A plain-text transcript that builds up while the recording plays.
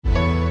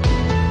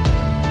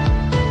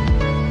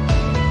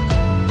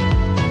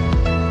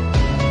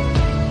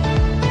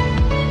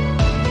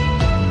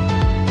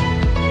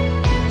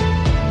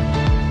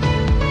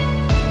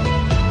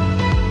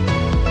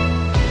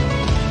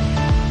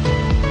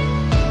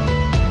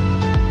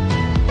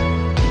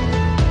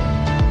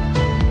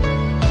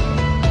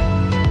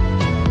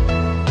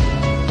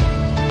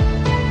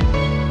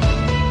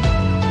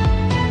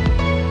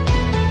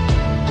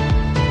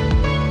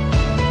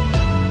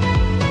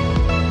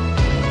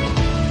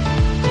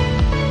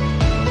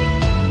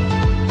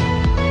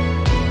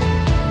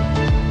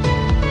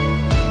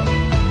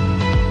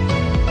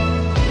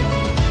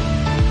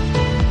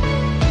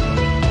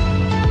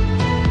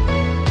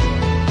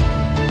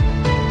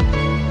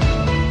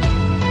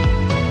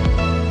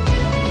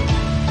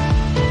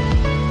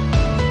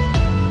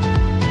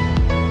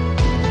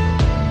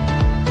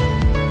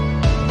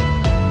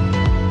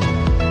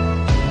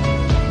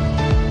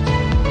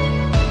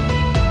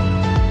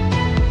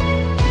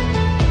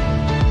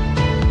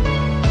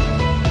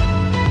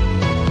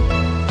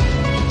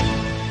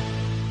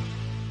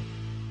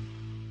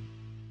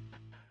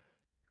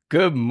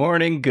Good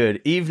morning,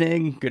 good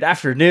evening, good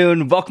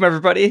afternoon. Welcome,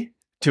 everybody,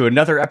 to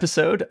another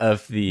episode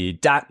of the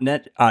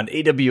 .NET on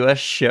AWS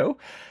show.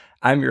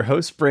 I'm your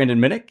host, Brandon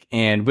Minnick,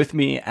 and with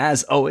me,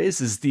 as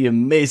always, is the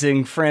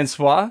amazing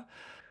Francois.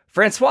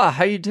 Francois,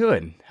 how you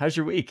doing? How's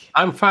your week?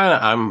 I'm fine.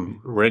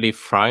 I'm really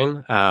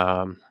fine.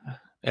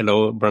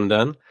 Hello,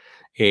 Brandon.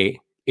 It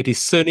is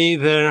sunny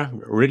there,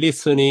 really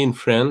sunny in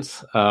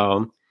France,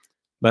 but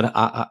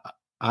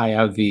I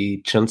have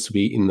the chance to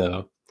be in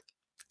the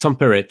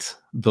temperate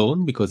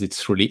zone because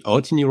it's really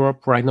hot in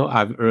Europe right now.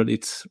 I've heard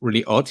it's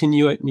really hot in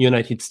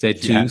United States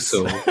too. Yes.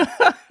 So,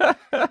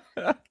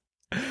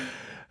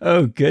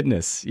 oh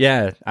goodness,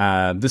 yeah.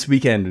 This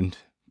weekend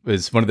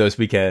was one of those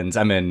weekends.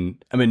 I'm in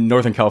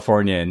Northern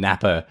California in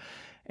Napa,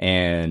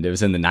 and it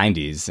was in the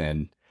 90s.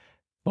 And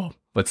well,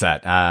 what's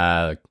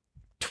that?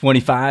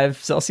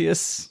 25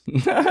 Celsius,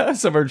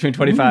 somewhere between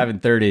 25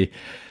 and 30.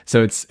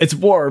 So it's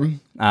warm,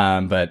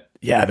 but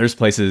yeah, there's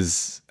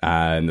places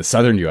in the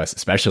southern U.S.,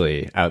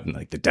 especially out in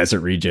like the desert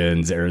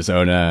regions,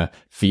 Arizona,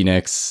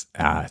 Phoenix.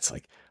 It's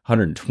like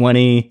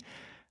 120,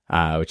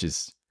 which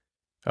is,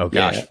 oh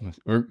gosh,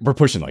 yeah. We're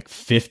pushing like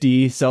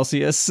 50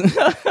 Celsius.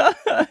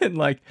 And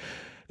like,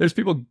 there's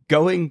people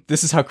going,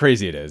 this is how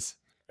crazy it is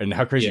and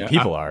how crazy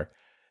people are.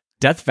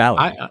 Death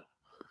Valley.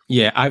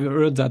 I've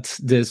heard that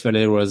Death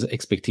Valley was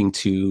expecting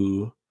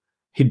to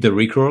hit the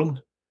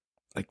record.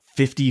 Like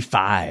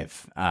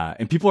 55.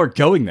 And people are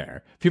going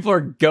there. People are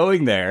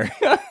going there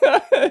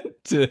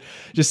to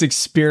just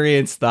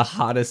experience the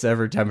hottest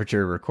ever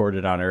temperature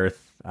recorded on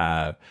Earth.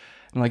 I'm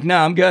like, no,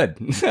 I'm good.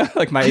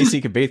 Like my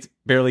AC could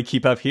barely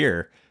keep up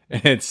here.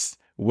 And it's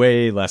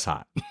way less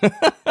hot.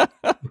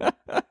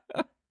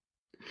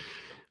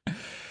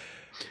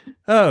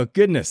 Oh,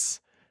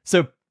 goodness.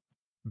 So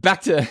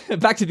back to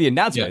the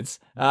announcements.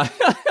 Yeah.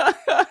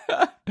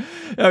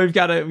 We've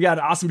got an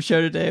awesome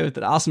show today with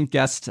an awesome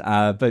guest.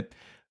 But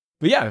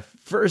yeah,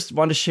 first,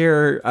 want to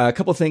share a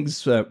couple of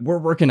things we're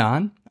working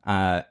on.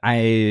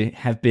 I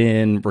have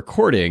been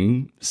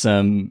recording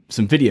some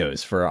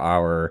videos for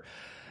our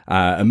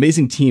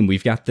amazing team.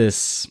 We've got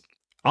this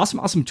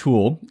awesome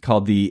tool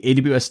called the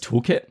AWS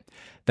Toolkit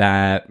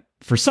that,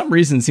 for some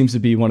reason, seems to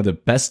be one of the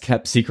best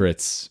kept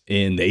secrets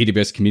in the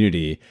AWS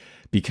community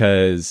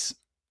because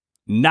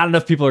not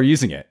enough people are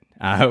using it.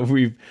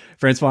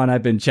 Francois and I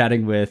have been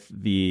chatting with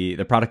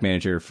the product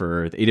manager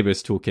for the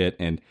AWS Toolkit,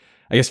 and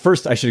I guess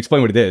first I should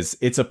explain what it is.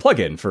 It's a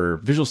plugin for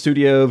Visual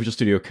Studio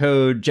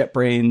Code,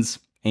 JetBrains,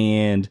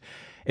 and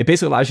it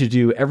basically allows you to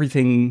do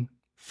everything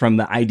from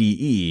the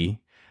IDE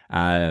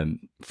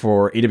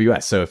for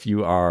AWS. So if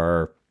you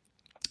are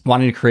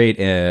wanting to create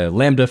a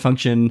Lambda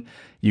function,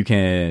 you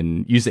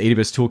can use the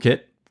AWS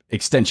Toolkit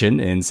extension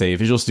in, say,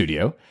 Visual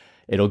Studio.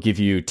 It'll give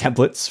you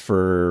templates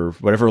for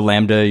whatever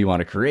Lambda you want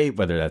to create,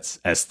 whether that's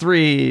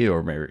S3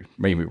 or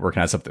maybe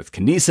working on something with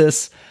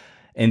Kinesis.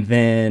 And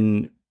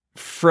then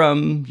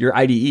from your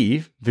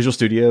IDE, Visual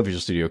Studio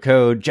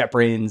Code,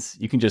 JetBrains,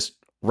 you can just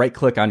right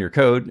click on your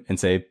code and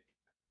say,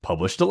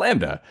 publish to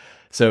Lambda.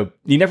 So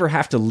you never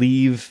have to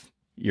leave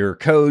your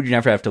code. You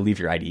never have to leave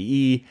your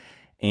IDE.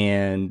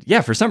 And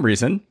yeah, for some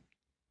reason,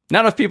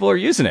 not enough people are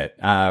using it.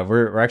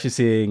 We're actually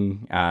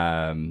seeing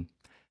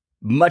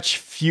much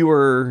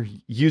fewer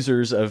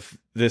users of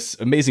this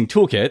amazing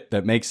toolkit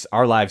that makes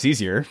our lives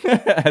easier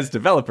as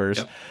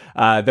developers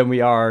than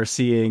we are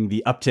seeing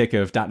the uptick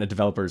of .NET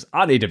developers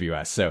on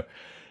AWS. So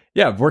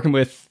yeah, working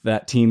with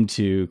that team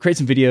to create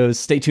some videos.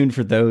 Stay tuned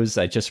for those.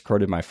 I just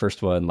recorded my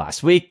first one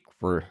last week.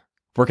 We're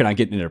working on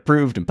getting it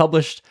approved and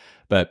published.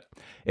 But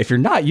if you're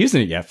not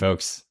using it yet,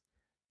 folks,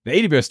 the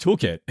AWS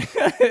Toolkit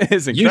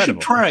is incredible. You should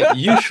try.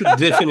 You should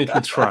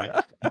definitely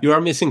try. You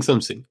are missing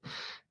something.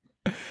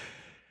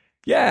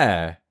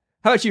 Yeah.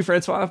 How about you,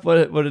 Francois?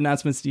 What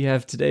announcements do you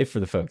have today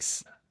for the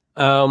folks?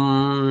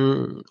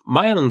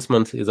 My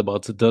announcement is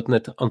about the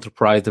 .NET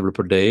Enterprise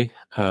Developer Day.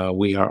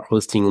 We are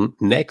hosting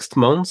next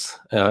month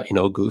in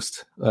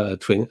August,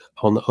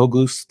 on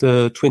August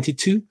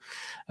 22.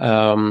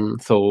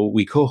 So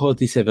we co-host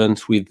this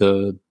event with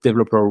the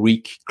Developer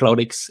Week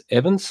CloudX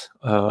event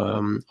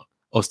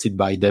hosted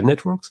by Dev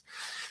Networks.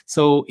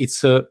 So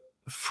it's a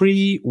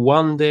free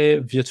one-day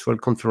virtual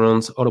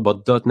conference all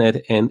about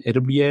 .NET and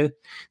AWS.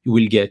 You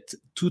will get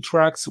 2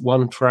 tracks.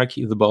 One track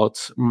is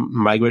about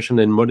migration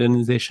and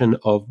modernization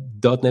of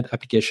 .NET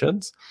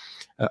applications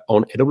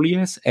on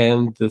AWS,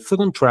 and the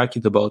second track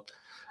is about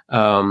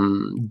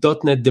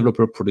 .NET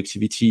developer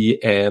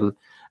productivity and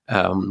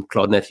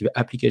cloud-native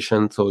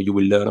applications. So you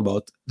will learn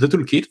about the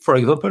toolkit. For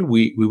example,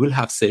 we will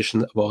have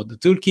sessions about the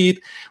toolkit.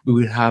 We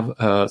will have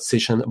a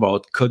session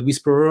about Code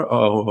Whisperer,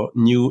 our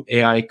new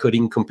AI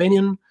coding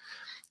companion.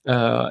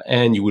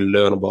 And you will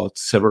learn about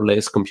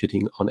serverless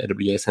computing on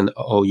AWS and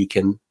how you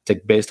can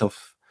take best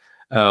of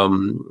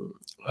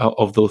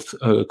those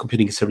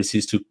computing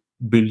services to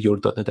build your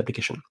 .NET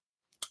application.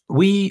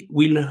 We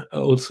will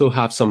also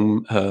have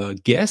some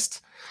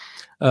guests.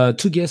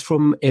 two guests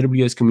from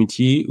AWS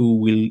community who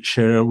will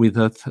share with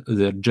us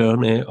their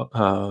journey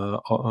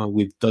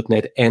with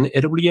 .NET and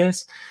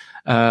AWS.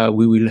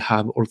 We will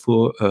have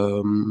also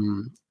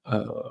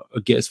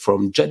a guest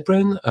from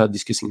JetBrains,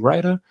 discussing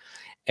writer,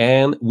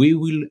 and we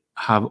will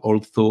have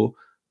also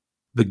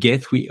the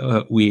guest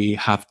we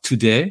have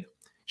today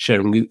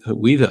sharing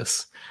with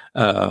us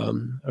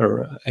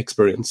her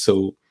experience.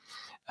 So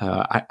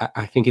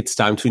I think it's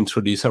time to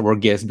introduce our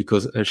guest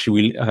because she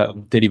will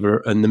deliver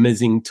an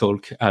amazing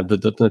talk at the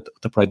 .NET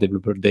Enterprise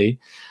Developer Day.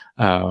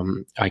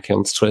 I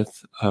can't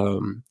stress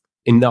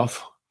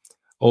enough,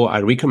 or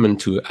I recommend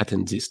to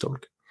attend this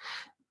talk.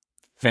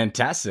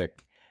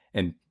 Fantastic.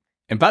 And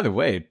by the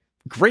way,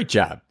 great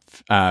job.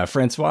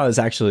 Francois is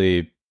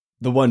actually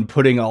the one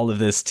putting all of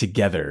this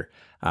together.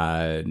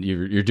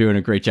 You're doing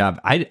a great job.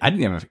 I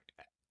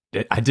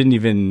didn't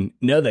even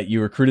know that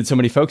you recruited so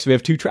many folks. We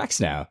have 2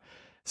 tracks now.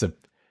 So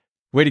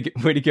way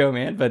to go,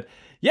 man. But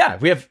yeah,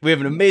 we have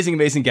an amazing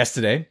guest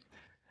today.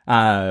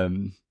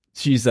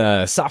 She's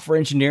a software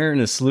engineer and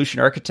a solution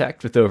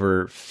architect with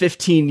over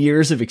 15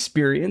 years of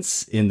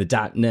experience in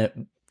the .NET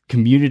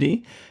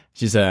community.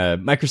 She's a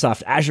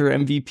Microsoft Azure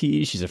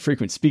MVP. She's a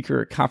frequent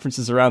speaker at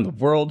conferences around the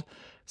world.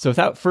 So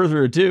without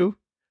further ado,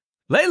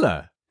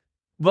 Laïla,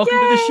 welcome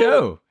to the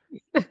show.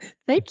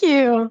 Thank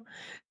you.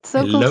 It's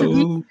so Hello. cool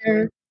to be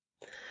here.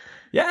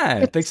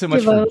 Yeah, thanks so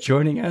much for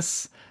joining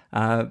us.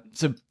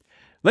 So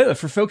Laïla,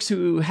 for folks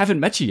who haven't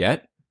met you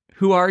yet,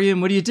 who are you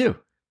and what do you do?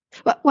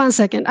 Well, one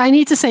second. I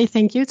need to say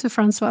thank you to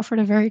Francois for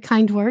the very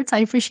kind words. I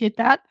appreciate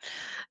that.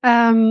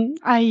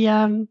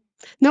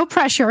 No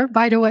pressure,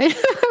 by the way,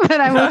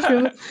 but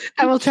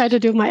I will try to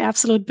do my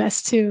absolute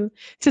best to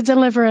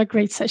deliver a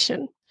great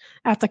session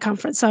at the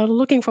conference. So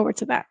looking forward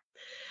to that.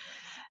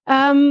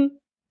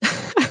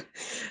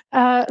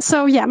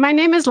 So yeah, my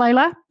name is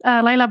Laïla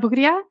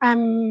Bougriâ.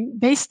 I'm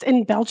based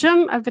in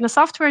Belgium. I've been a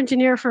software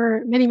engineer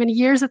for many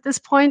years at this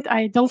point.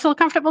 I don't feel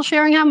comfortable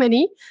sharing how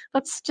many.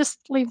 Let's just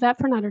leave that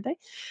for another day.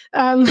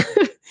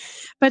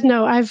 But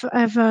no, I've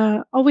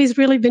always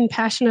really been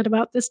passionate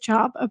about this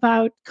job,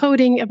 about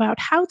coding, about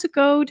how to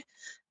code.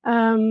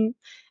 And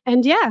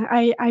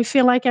yeah, I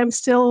feel like I'm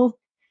still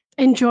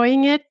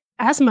enjoying it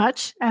as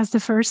much as the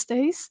first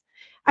days.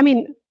 I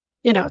mean,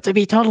 to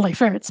be totally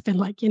fair, it's been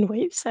like in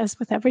waves as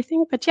with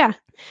everything, but yeah,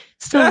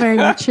 still very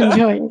much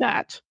enjoying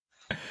that.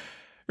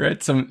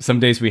 Right. Some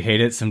days we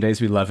hate it. Some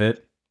days we love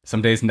it.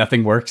 Some days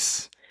nothing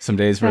works. Some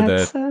days we're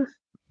the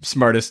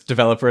smartest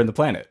developer in the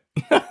planet.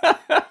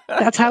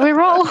 That's how we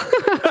roll.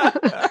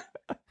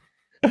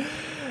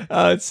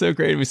 It's so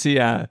great. We see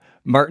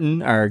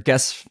Martin, our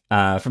guest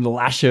from the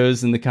last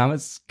shows in the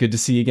comments. Good to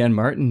see you again,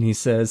 Martin. He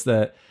says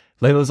that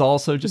Laïla's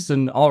also just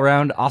an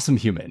all-around awesome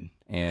human.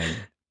 And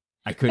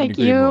I couldn't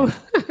agree more.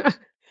 Thank you.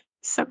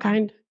 So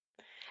kind.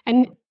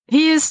 And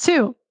he is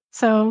too.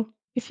 So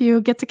if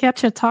you get to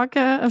catch a talk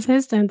of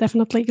his, then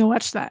definitely go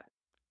watch that.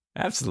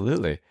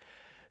 Absolutely.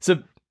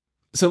 So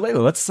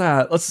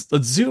Laïla, let's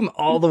zoom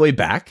all the way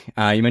back.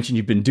 You mentioned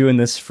you've been doing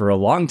this for a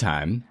long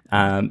time.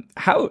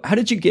 How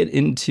did you get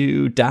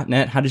into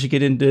 .NET? How did you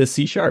get into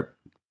C#?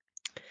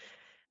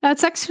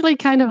 That's actually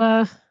kind of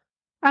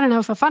I don't know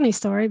if a funny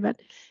story,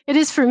 but it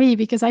is for me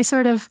because I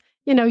sort of,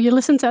 you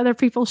listen to other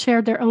people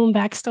share their own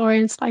backstory,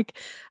 and it's like,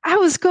 I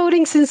was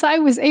coding since I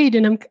was 8,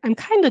 and I'm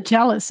kind of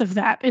jealous of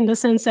that in the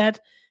sense that,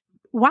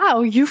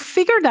 wow, you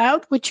figured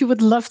out what you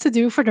would love to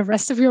do for the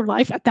rest of your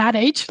life at that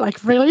age.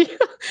 Like, really?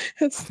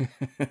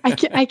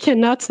 I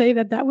cannot say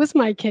that was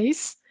my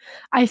case.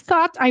 I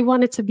thought I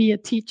wanted to be a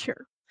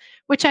teacher,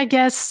 which I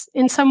guess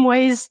in some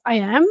ways I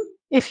am.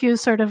 If you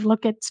sort of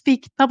look at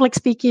public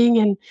speaking,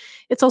 and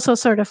it's also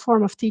sort of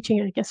form of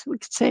teaching, I guess we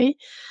could say.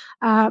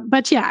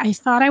 But yeah, I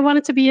thought I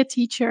wanted to be a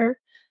teacher.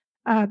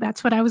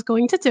 That's what I was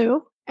going to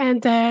do.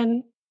 And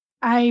then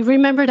I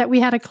remember that we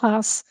had a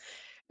class.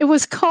 It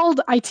was called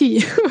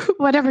IT,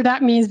 whatever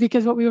that means,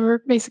 because what we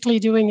were basically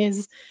doing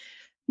is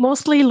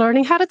mostly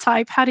learning how to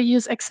type, how to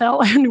use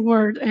Excel and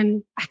Word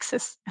and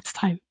Access at the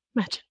time.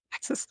 Imagine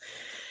Access.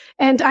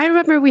 And I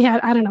remember we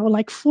had, I don't know,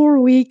 like 4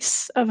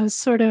 weeks of a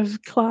sort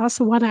of class,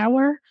 1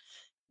 hour,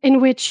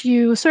 in which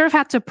you sort of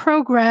had to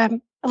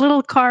program a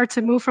little car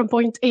to move from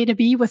point A to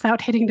B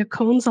without hitting the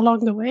cones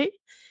along the way.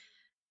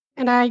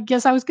 And I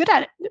guess I was good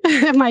at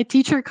it. And my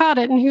teacher caught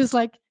it and he was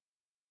like,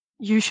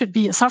 you should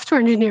be a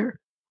software engineer.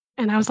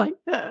 And I was like,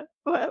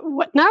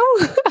 what now?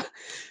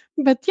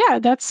 But yeah,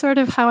 that's sort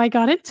of how I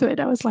got into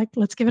it. I was like,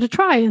 let's give it a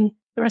try. And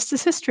the rest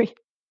is history.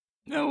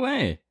 No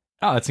way.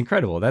 Oh, that's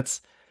incredible.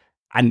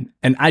 And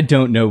I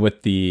don't know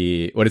what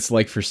it's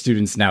like for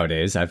students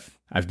nowadays.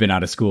 I've been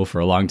out of school for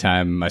a long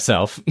time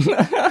myself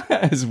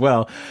as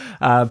well.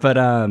 But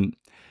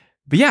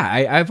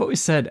yeah, I've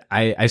always said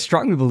I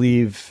strongly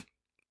believe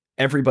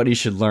everybody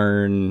should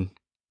learn,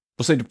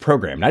 we'll say, to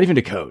program, not even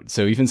to code.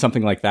 So even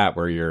something like that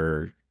where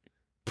you're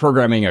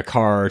programming a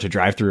car to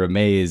drive through a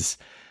maze,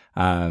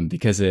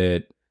 because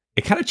it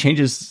kind of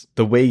changes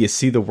the way you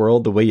see the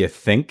world, the way you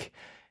think.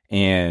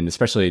 And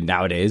especially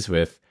nowadays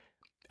with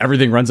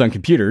everything runs on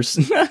computers.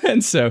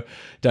 And so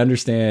to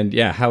understand,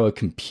 how a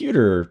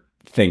computer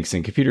thinks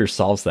and computer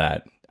solves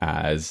that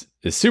is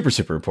super,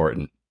 super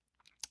important.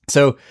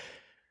 So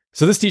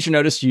this teacher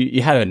noticed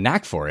you had a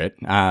knack for it.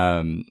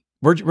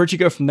 Where'd you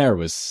go from there?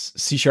 Was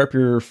C#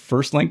 your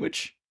first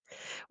language?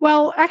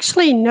 Well,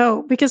 actually,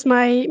 no, because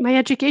my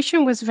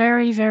education was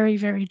very, very,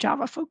 very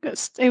Java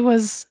focused. It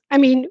was, I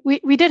mean,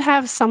 we did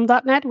have some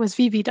 .NET, was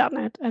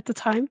VB.NET at the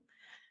time,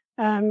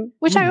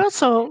 which I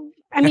also,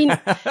 I mean,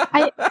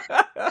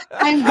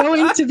 I'm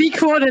going to be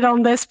quoted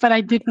on this, but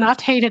I did not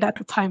hate it at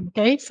the time.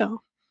 Okay,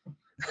 so,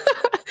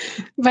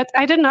 but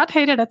I did not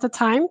hate it at the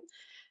time.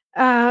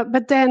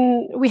 But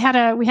then we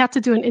had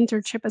to do an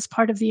internship as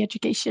part of the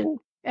education,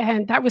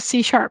 and that was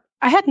C#.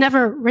 I had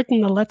never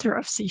written a letter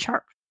of C#,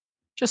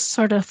 just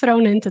sort of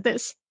thrown into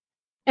this.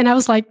 And I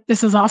was like,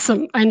 this is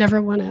awesome. I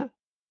never want to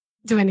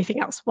do anything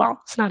else.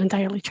 Well, it's not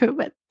entirely true,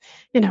 but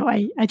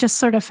I just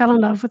sort of fell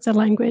in love with the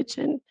language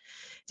and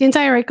the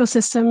entire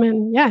ecosystem.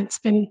 And yeah, it's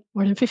been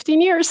more than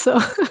 15 years. So.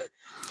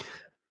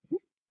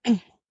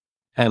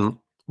 And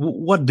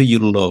what do you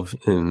love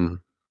in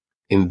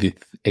this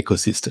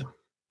ecosystem?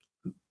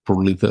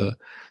 Probably the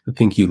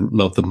thing you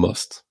love the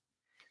most.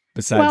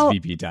 Besides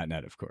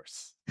VB.NET, of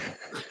course.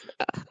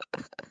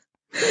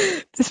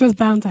 This was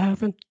bound to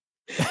happen.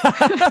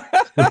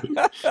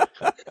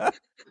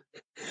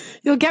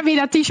 You'll get me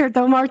that T-shirt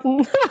though,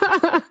 Martin.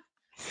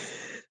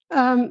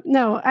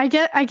 No, I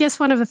guess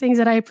one of the things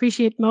that I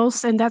appreciate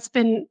most, and that's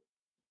been,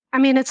 I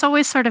mean, it's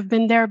always sort of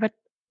been there, but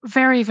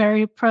very,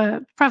 very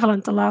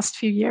prevalent the last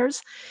few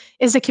years,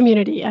 is the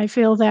community. I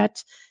feel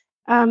that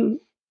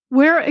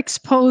we're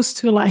exposed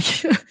to,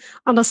 like,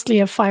 honestly,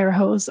 a fire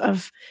hose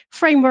of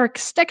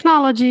frameworks,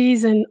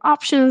 technologies, and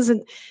options,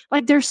 and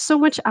like there's so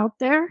much out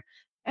there.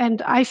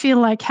 And I feel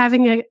like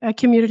having a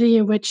community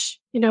in which,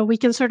 we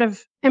can sort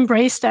of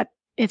embrace that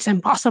it's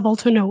impossible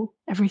to know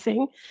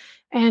everything.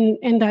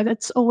 And that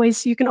it's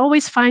always, you can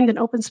always find an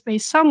open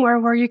space somewhere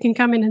where you can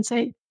come in and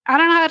say, I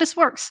don't know how this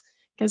works.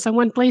 Can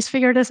someone please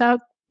figure this out,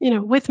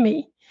 with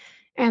me?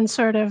 And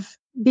sort of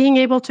being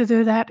able to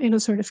do that in a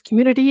sort of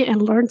community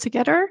and learn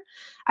together.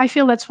 I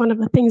feel that's one of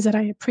the things that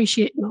I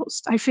appreciate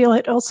most. I feel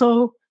it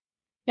also,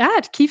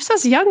 it keeps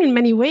us young in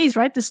many ways,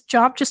 right? This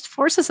job just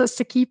forces us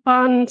to keep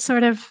on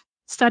sort of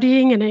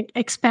studying and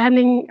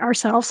expanding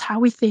ourselves, how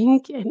we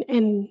think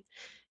and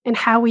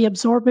how we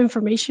absorb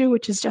information,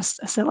 which is just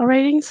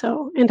accelerating.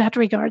 So in that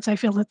regards, I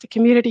feel that the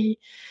community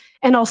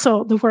and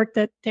also the work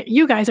that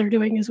you guys are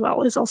doing as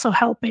well is also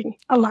helping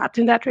a lot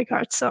in that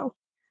regard. So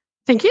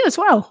thank you as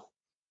well.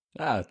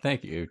 Oh,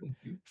 thank you.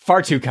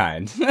 Far too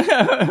kind.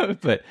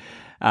 But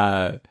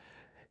I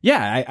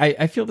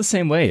feel the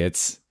same way.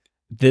 It's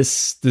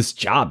this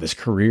job, this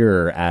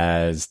career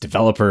as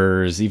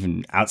developers,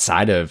 even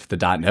outside of the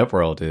 .NET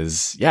world,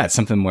 is it's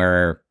something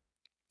where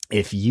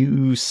if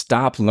you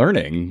stop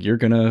learning, you're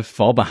gonna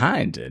fall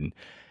behind, and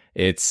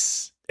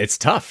it's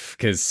tough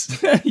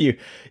because you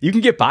can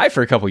get by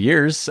for a couple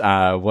years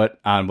what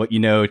you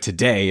know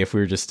today. If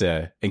we were just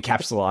to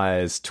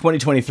encapsulate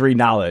 2023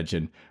 knowledge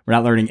and we're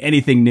not learning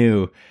anything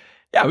new,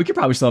 we could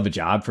probably still have a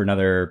job for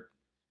another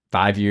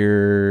 5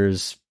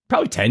 years,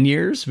 probably 10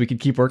 years. We could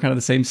keep working on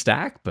the same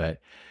stack, but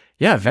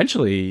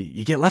eventually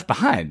you get left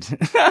behind.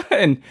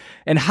 and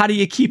how do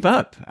you keep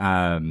up?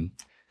 And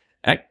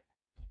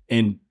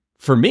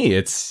for me,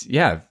 it's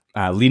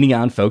leaning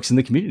on folks in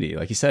the community,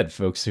 like you said,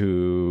 folks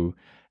who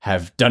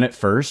have done it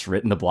first,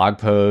 written the blog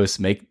posts,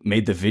 made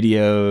the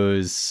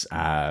videos,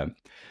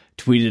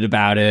 tweeted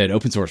about it,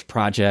 open source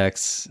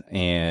projects,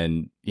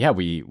 and we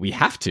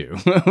have to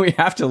we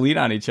have to lean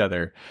on each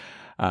other.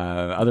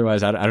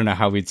 Otherwise, I don't know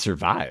how we'd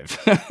survive.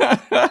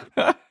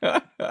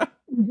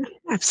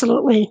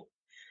 Absolutely.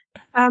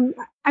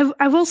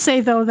 I will say,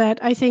 though, that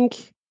I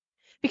think,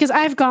 because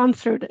I've gone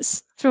through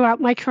this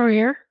throughout my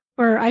career,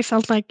 where I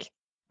felt like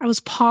I was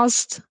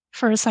paused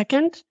for a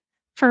second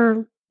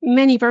for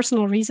many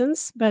personal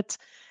reasons. But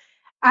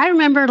I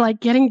remember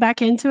like getting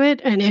back into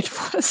it, and it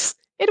was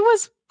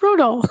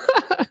brutal.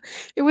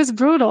 It was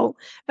brutal.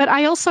 But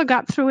I also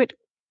got through it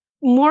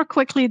more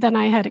quickly than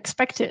I had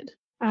expected.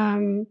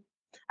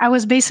 I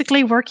was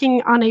basically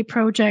working on a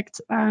project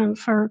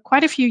for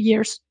quite a few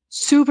years.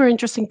 Super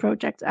interesting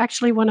project.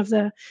 Actually, one of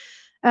the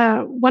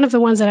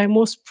ones that I'm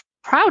most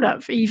proud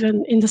of,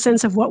 even in the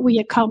sense of what we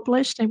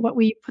accomplished and what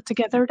we put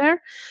together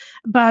there.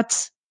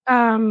 But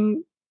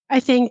I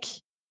think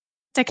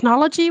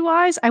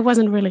technology-wise, I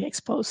wasn't really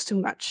exposed to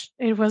much.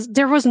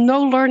 There was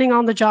no learning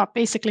on the job.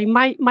 Basically,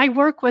 my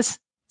work was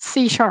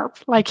C#,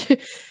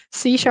 like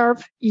C#,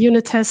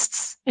 unit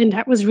tests, and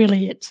that was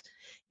really it.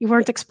 You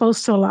weren't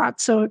exposed to a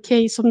lot. So,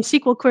 some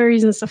SQL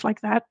queries and stuff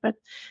like that. But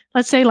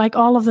let's say like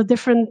all of the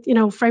different,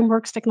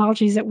 frameworks,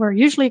 technologies that we're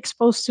usually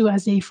exposed to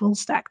as a full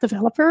stack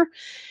developer,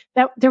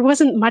 that there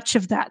wasn't much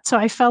of that. So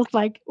I felt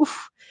like,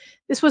 oof,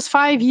 this was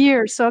 5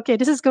 years. So,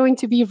 this is going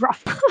to be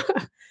rough.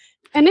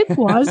 And it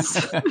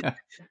was.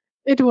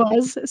 It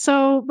was.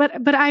 So,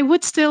 but I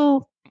would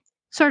still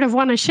sort of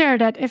want to share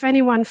that if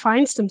anyone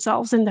finds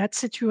themselves in that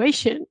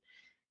situation,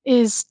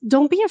 is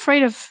don't be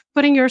afraid of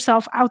putting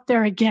yourself out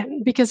there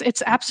again, because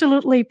it's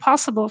absolutely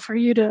possible for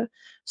you to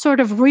sort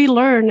of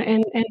relearn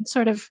and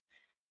sort of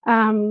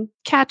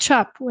catch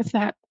up with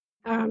that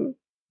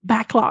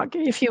backlog,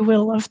 if you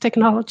will, of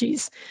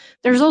technologies.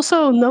 There's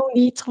also no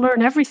need to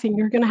learn everything.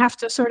 You're going to have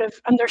to sort of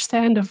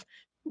understand of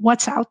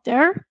what's out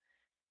there,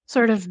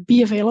 sort of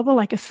be available,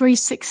 like a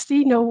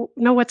 360, know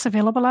what's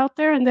available out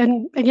there, and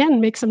then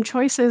again make some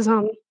choices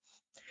on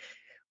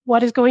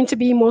what is going to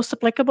be most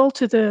applicable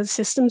to the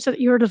systems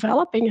that you're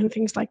developing and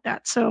things like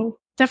that. So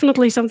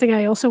definitely something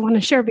I also want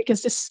to share,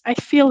 because I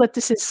feel that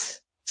this is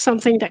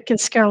something that can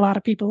scare a lot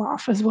of people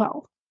off as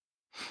well.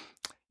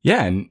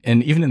 Yeah,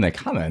 and even in the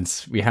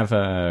comments, we have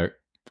a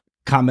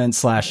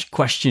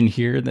comment/question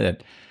here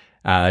that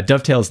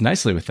dovetails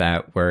nicely with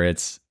that, where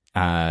it's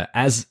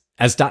as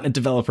 .NET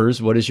developers,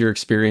 what is your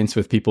experience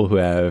with people who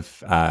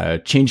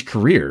have changed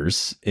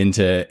careers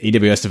into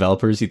AWS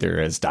developers, either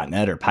as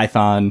 .NET or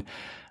Python?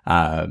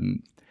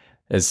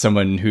 As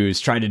someone who's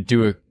trying to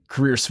do a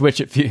career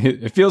switch,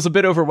 it feels a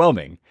bit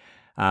overwhelming.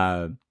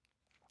 And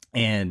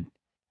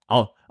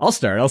I'll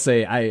start. I'll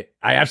say I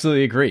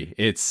absolutely agree.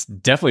 It's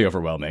definitely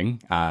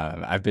overwhelming.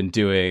 I've been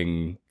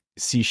doing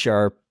C#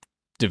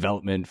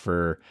 development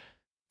for,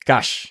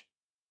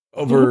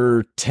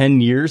 over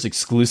 10 years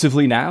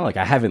exclusively now. Like,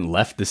 I haven't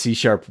left the C#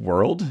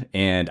 world,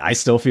 and I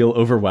still feel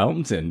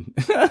overwhelmed. And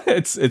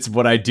it's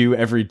what I do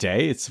every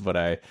day. It's what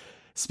I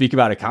speak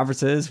about at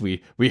conferences.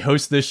 We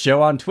host this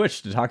show on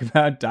Twitch to talk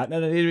about .NET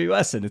and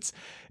AWS, and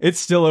it's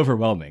still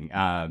overwhelming.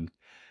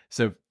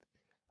 So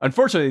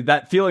unfortunately,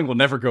 that feeling will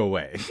never go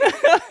away.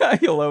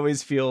 You'll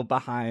always feel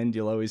behind.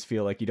 You'll always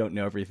feel like you don't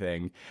know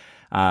everything.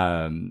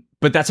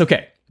 But that's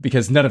okay,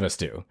 because none of us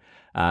do.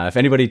 If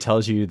anybody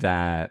tells you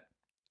that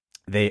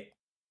they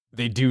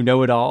do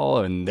know it all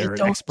and they're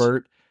an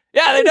expert,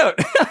 yeah, they don't.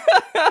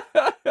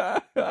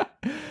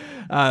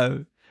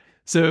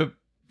 So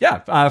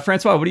yeah,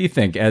 Francois, what do you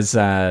think as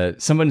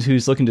someone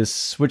who's looking to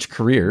switch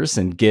careers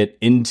and get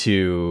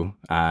into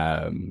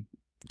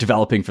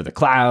developing for the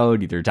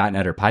cloud, either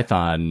 .NET or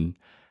Python?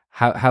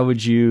 How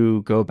would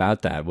you go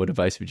about that? What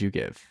advice would you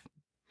give?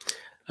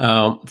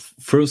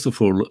 First of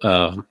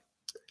all,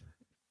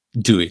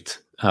 do it.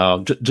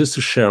 Just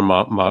to share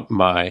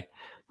my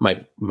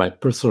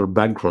personal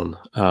background.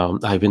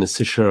 I've been a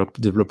C#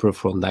 developer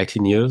for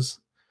 19 years.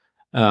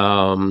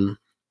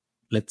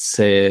 Let's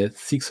say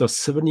 6 or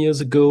 7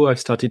 years ago, I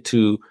started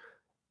to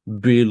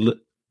build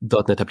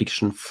 .NET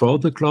application for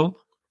the cloud.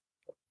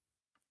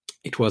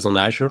 It was on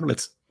Azure.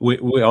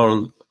 We are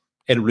on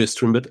AWS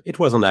Stream, but it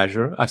was on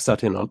Azure. I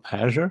started on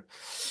Azure,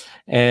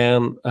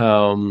 and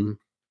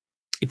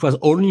it was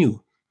all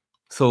new.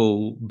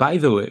 So, by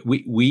the way,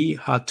 we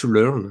had to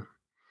learn.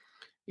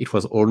 It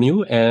was all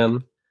new,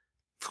 and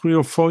 3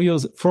 or 4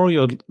 years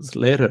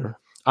later,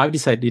 I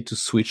decided to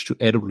switch to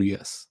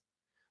AWS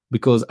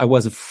because I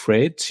was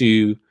afraid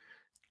to.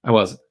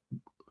 Oh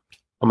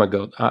my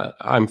God!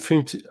 I'm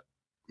 50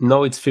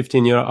 now. It's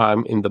 15 years.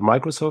 I'm in the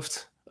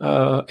Microsoft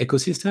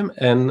ecosystem,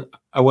 and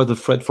I was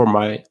afraid for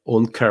my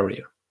own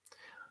career.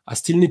 I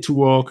still need to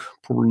work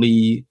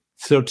probably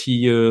 30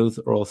 years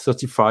or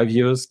 35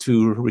 years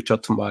to reach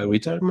out to my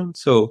retirement.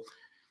 So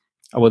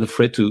I was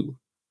afraid to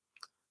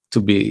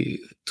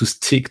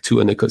stick to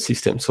an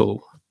ecosystem.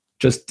 So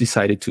just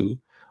decided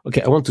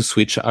I want to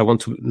switch. I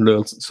want to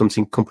learn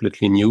something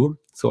completely new.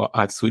 So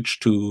I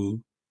switched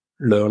to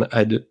learn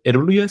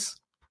AWS.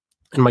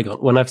 And my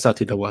God, when I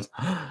started, I was,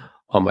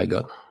 oh my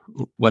God,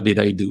 what did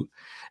I do?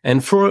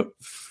 And for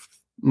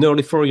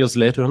nearly 4 years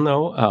later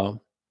now,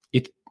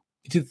 it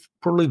is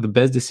probably the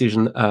best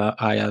decision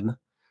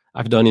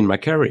I've done in my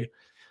career.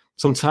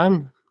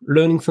 Sometimes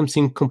learning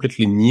something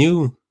completely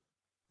new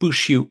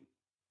push you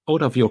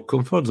out of your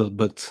comfort zone,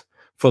 but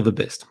for the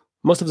best.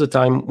 Most of the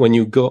time, when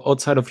you go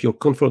outside of your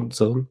comfort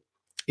zone,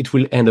 it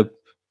will end up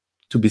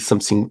to be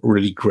something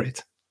really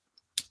great.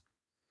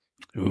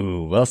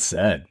 Ooh, well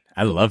said.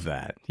 I love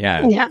that.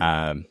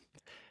 Yeah.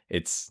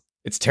 It's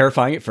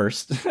terrifying at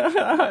first,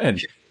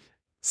 and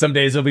some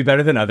days will be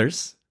better than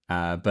others.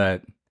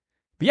 But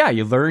yeah,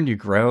 you learn, you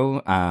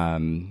grow.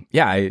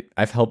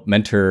 I've helped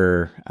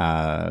mentor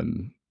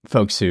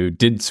folks who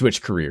did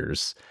switch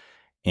careers,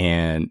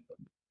 and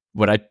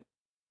what I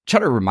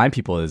try to remind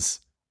people is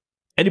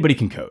anybody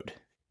can code.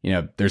 You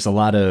know, there's a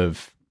lot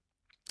of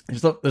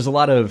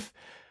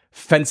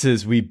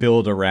fences we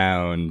build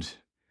around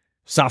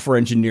software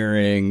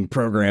engineering,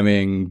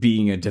 programming,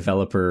 being a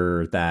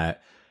developer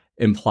that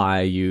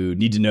imply you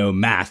need to know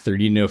math or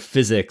need to know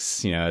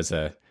physics, you know, as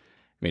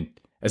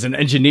an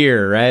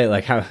engineer, right?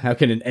 Like how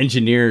can an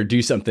engineer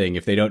do something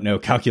if they don't know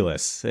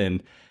calculus?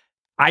 And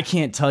I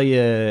can't tell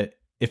you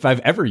if I've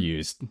ever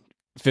used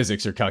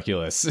physics or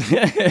calculus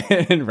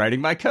in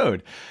writing my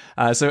code.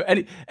 So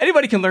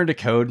anybody can learn to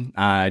code.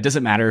 It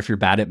doesn't matter if you're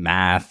bad at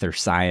math or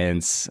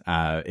science.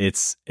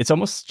 It's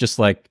almost just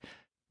like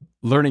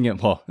learning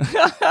it. Well,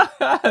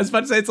 I was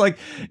about to say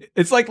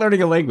it's like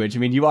learning a language. I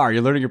mean,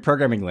 you're learning your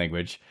programming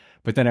language,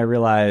 but then I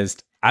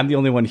realized I'm the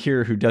only one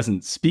here who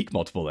doesn't speak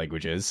multiple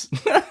languages.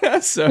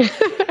 So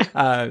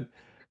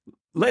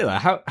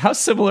Laïla, how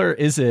similar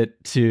is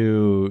it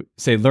to,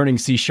 say, learning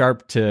C#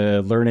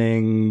 to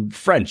learning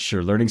French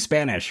or learning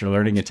Spanish or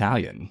learning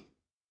Italian?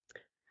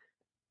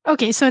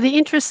 Okay, so the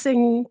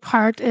interesting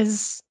part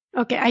is,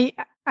 okay,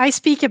 I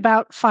speak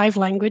about 5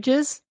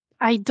 languages.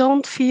 I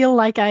don't feel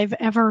like I've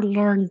ever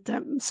learned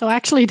them. So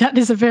actually, that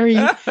is a very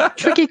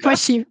tricky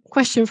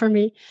question for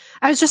me.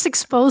 I was just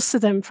exposed to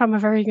them from a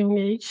very young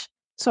age.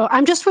 So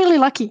I'm just really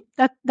lucky.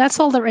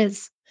 That's all there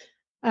is.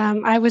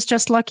 I was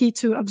just lucky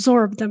to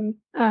absorb them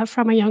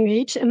from a young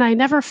age, and I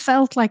never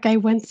felt like I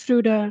went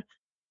through the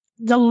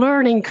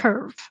learning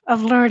curve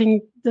of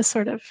learning this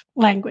sort of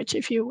language,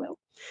 if you will.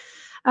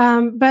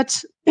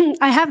 But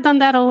I have done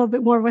that a little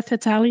bit more with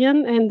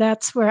Italian, and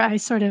that's where I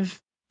sort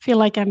of feel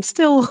like I'm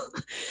still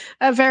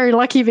very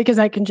lucky because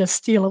I can just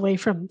steal away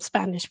from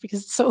Spanish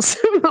because it's so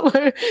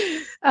similar.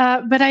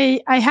 But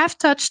I have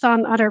touched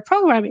on other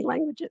programming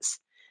languages.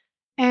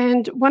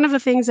 And one of the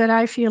things that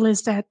I feel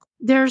is that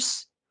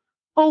there's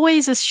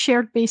always a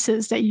shared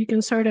basis that you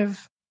can sort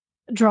of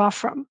draw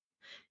from.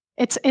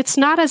 It's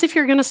not as if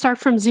you're going to start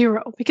from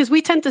zero, because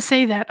we tend to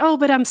say that, oh,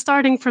 but I'm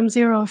starting from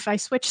zero if I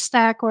switch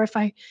stack or if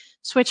I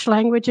switch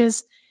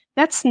languages.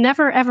 That's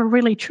never, ever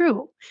really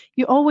true.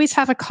 You always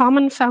have a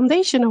common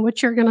foundation on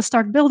which you're going to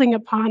start building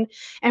upon.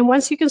 And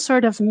once you can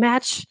sort of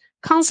match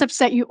concepts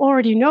that you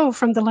already know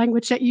from the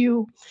language that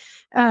you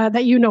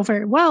know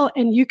very well,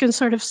 and you can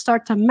sort of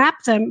start to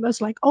map them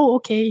as like, oh,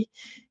 okay,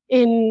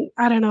 in,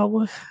 I don't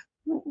know,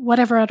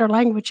 whatever other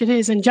language it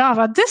is, in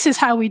Java, this is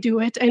how we do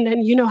it. And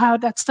then you know how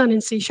that's done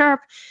in C#, and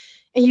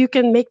you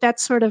can make that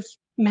sort of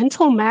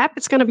mental map.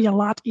 It's going to be a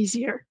lot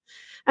easier.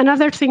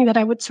 Another thing that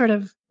I would sort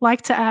of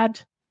like to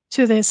add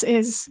to this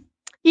is,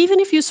 even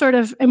if you sort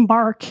of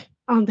embark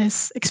on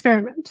this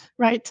experiment,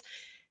 right?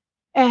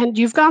 And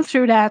you've gone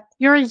through that,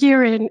 you're a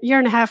year and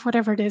a half,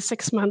 whatever it is,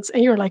 6 months,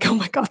 and you're like, oh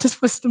my God, this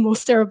was the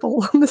most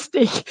terrible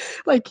mistake.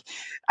 Like,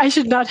 I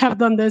should not have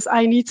done this.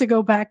 I need to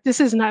go back.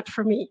 This is not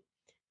for me.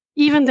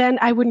 Even then,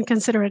 I wouldn't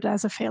consider it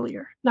as a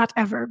failure, not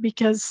ever,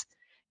 because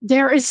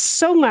there is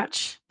so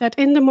much that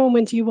in the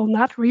moment you will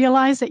not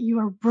realize that you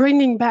are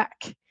bringing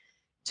back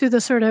to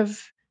the sort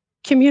of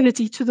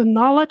community, to the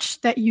knowledge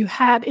that you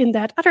had in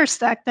that other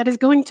stack that is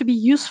going to be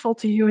useful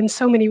to you in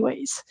so many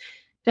ways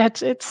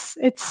that it's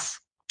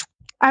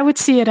I would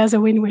see it as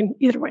a win-win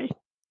either way.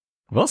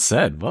 Well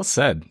said.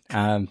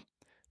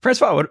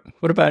 Francois,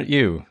 what about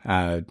you?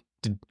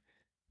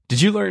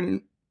 Did you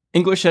learn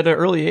English at an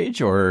early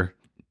age, or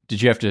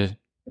did you have to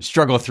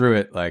struggle through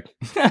it like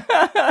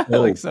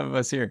like some of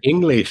us here?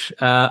 English.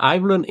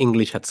 I've learned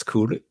English at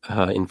school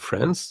in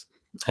France,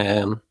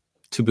 and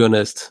to be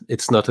honest,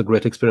 it's not a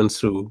great experience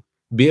to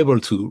be able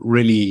to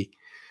really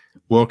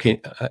work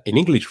in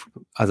English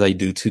as I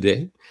do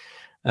today.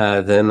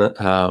 Then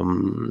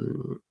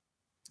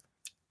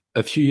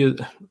a few years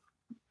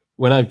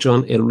when I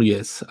joined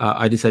AWS,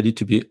 I decided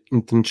to be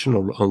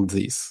intentional on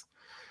this,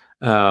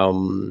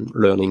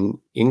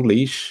 learning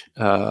English.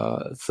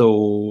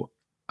 So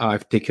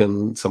I've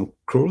taken some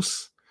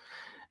course,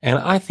 and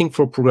I think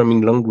for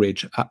programming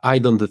language, I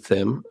done the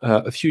same.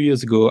 A few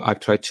years ago, I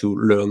tried to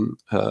learn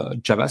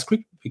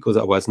JavaScript because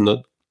I was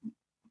no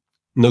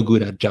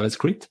good at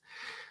JavaScript.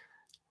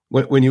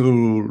 When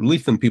you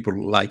listen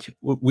people like,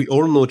 we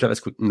all know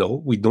JavaScript.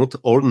 No, we don't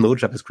all know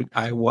JavaScript.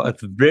 I was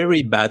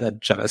very bad at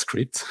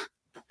JavaScript.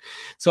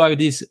 So I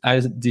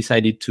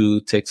decided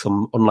to take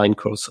some online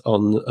course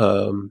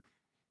on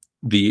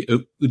the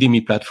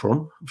Udemy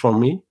platform for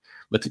me.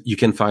 But you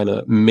can find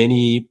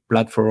many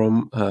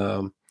platforms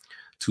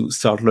to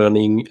start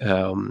learning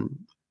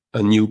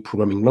a new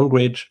programming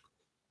language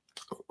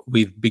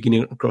with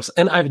beginner course.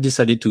 And I've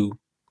decided to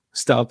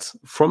start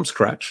from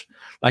scratch,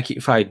 like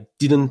if I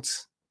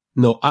didn't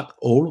know at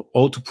all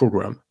how to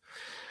program.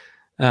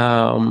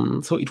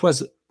 So it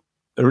was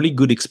a really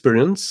good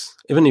experience,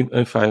 even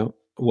if I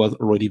was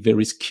already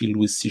very skilled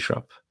with C#.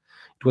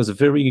 It was a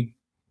very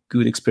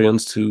good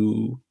experience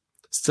to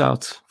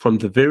start from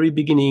the very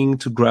beginning,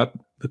 to grab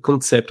the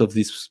concept of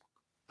this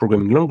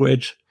programming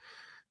language,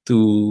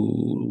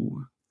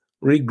 to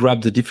really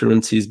grab the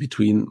differences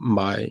between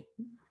my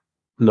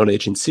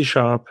knowledge in C#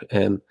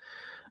 and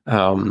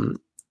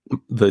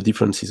the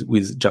differences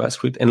with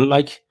JavaScript. And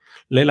like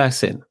Laïla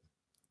said,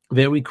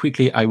 very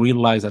quickly I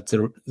realized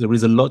that there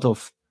is a lot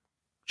of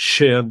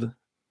shared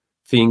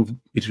things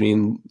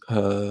between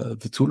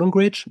the two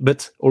languages,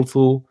 but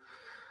also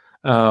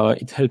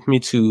it helped me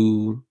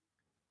to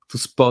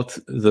spot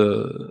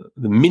the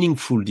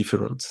meaningful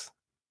difference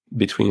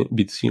between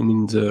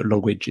the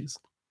languages.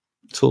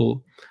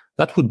 So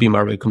that would be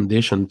my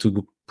recommendation,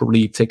 to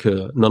probably take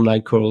an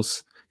online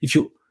course. If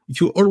you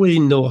already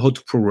know how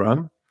to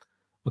program,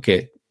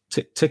 okay,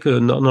 take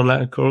an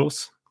online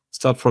course,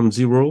 start from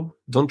zero.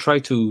 Don't try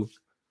to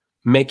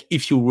make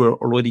if you were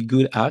already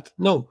good at.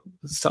 No,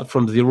 start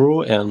from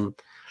zero and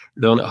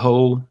learn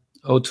how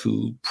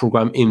to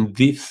program in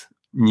this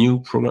new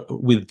program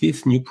with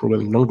this new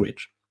programming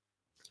language,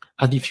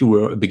 as if you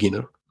were a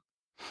beginner.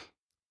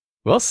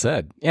 Well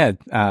said. Yeah.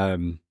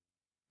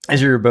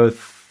 As you're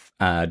both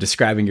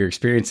describing your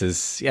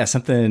experiences, yeah,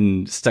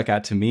 something stuck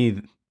out to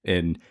me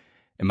in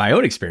my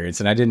own experience,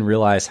 and I didn't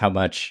realize how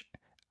much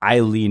I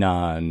lean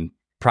on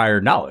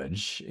prior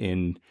knowledge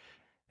in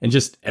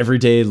just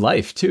everyday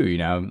life too.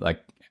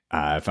 Like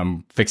if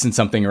I'm fixing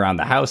something around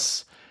the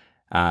house,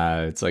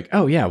 it's like,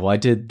 oh yeah, well I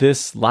did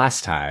this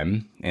last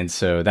time, and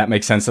so that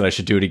makes sense that I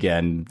should do it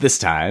again this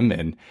time.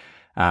 And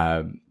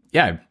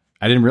yeah,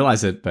 I didn't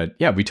realize it, but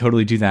yeah, we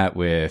totally do that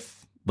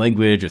with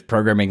language, with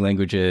programming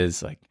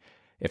languages. Like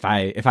if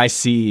I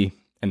see,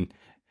 and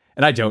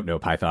I don't know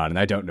Python and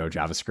I don't know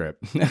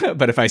JavaScript,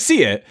 but if I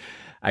see it,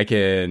 I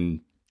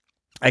can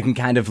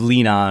kind of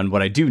lean on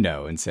what I do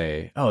know and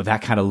say, oh,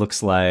 that kind of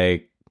looks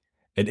like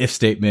an if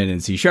statement in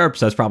C#, so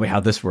that's probably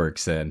how this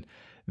works. And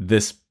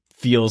this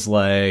feels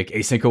like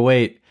async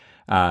await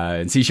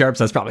in C#, so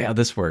that's probably how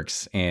this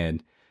works.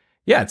 And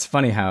yeah, it's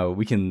funny how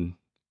we do.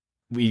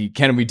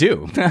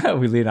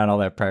 We lean on all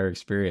that prior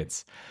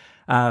experience.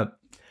 Now,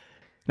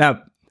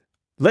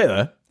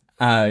 Laïla,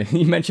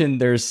 you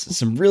mentioned there's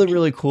some really,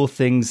 really cool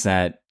things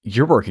that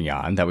you're working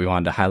on that we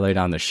wanted to highlight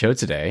on the show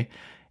today.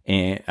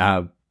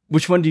 And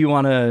which one do you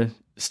want to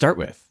start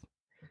with?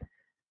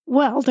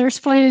 Well, there's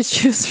plenty to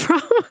choose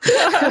from.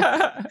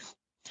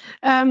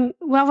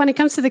 Well, when it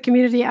comes to the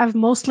community, I've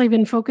mostly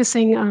been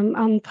focusing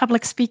on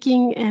public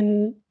speaking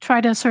and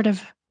try to sort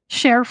of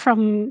share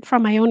from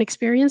my own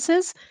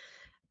experiences.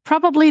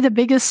 Probably the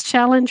biggest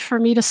challenge for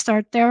me to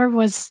start there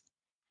was,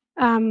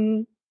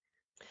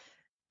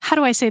 how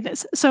do I say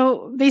this?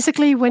 So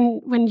basically,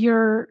 when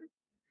you're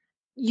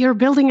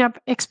building up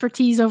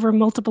expertise over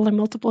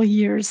multiple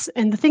years,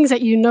 and the things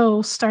that you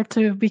know start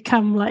to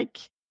become like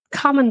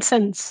common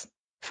sense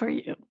for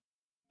you.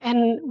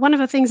 And one of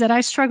the things that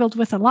I struggled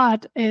with a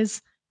lot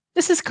is,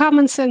 this is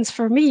common sense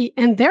for me,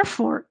 and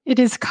therefore it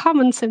is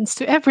common sense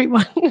to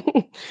everyone.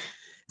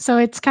 So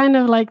it's kind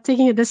of like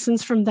taking a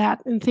distance from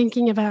that and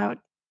thinking about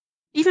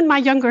even my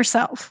younger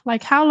self.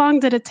 Like, how long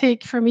did it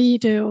take for me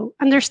to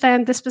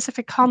understand this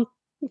specific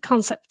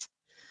concept?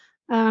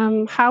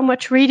 How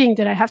much reading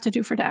did I have to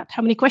do for that?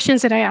 How many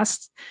questions did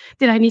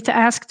I need to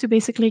ask to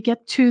basically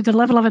get to the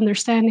level of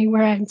understanding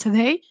where I am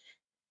today?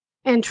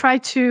 And try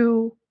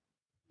to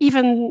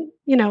even,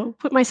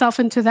 put myself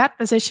into that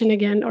position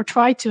again, or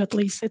try to, at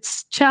least.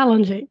 It's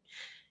challenging.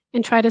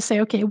 And try to say,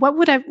 okay, what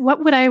would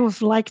I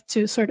have liked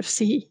to sort of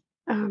see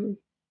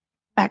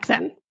back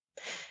then?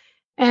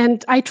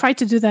 And I try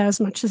to do that as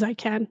much as I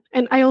can.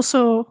 And I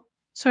also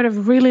sort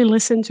of really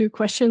listen to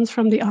questions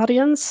from the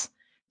audience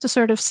to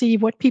sort of see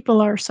what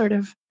people are sort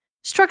of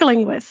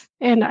struggling with.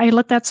 And I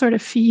let that sort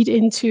of feed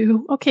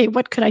into, okay,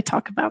 what could I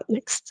talk about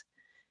next?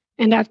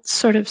 And that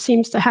sort of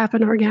seems to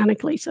happen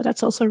organically. So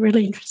that's also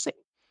really interesting.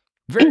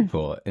 Very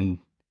cool. And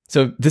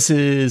so this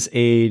is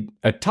a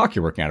talk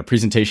you're working on, a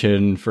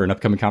presentation for an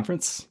upcoming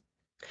conference?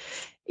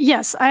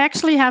 Yes, I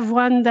actually have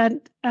one that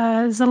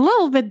is a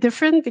little bit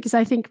different, because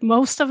I think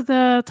most of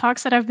the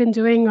talks that I've been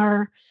doing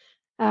are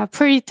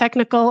pretty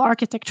technical,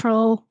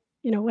 architectural,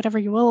 whatever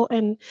you will.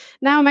 And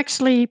now I'm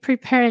actually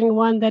preparing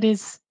one that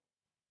is,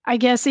 I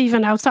guess,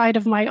 even outside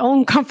of my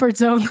own comfort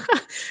zone,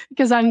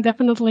 because I'm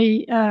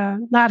definitely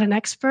not an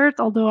expert,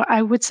 although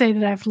I would say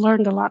that I've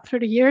learned a lot through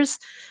the years.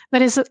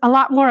 But it's a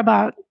lot more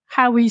about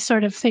how we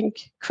sort of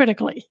think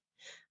critically,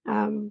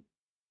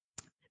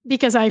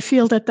 because I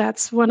feel that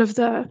that's one of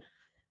the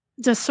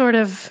sort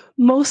of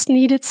most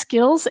needed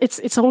skills.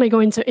 It's only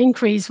going to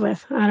increase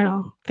with, I don't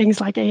know,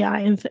 things like AI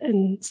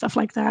and stuff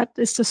like that,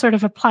 is to sort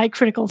of apply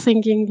critical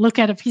thinking, look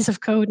at a piece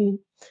of code and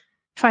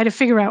try to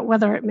figure out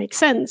whether it makes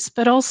sense,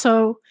 but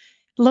also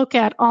look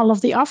at all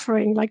of the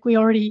offering. Like we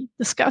already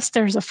discussed,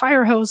 there's a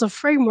fire hose of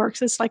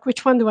frameworks. It's like,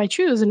 which one do I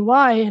choose and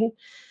why? And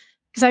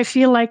because I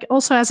feel like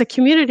also as a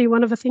community,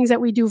 one of the things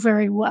that we do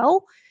very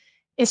well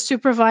is to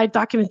provide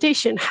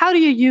documentation. How do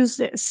you use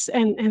this?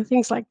 And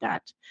things like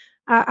that.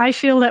 I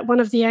feel that one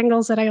of the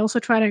angles that I also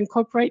try to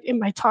incorporate in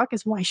my talk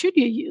is, why should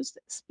you use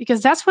this?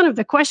 Because that's one of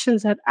the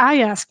questions that I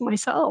ask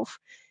myself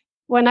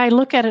when I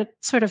look at a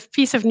sort of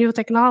piece of new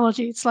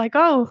technology. It's like,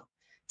 oh,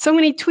 so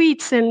many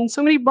tweets and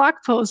so many blog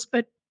posts,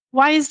 but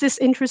why is this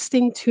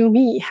interesting to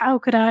me? How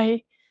could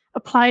I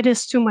apply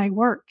this to my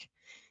work?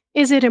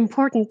 Is it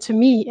important to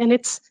me? And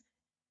it's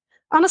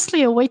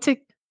honestly a way to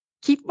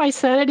keep my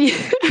sanity,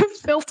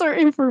 filter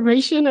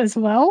information as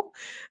well,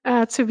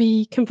 to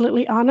be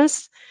completely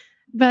honest.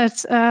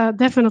 But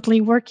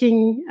definitely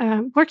working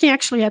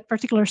actually at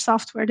Particular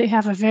Software, they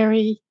have a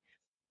very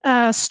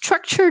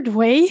structured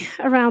way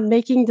around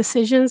making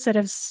decisions that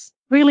has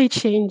really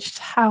changed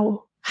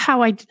how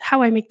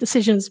I make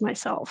decisions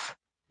myself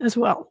as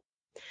well.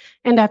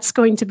 And that's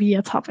going to be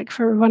a topic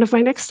for one of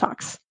my next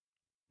talks.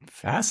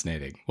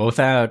 Fascinating. Well,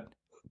 without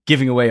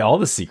giving away all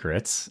the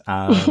secrets,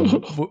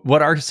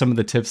 what are some of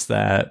the tips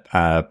that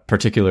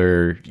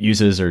Particular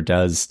uses or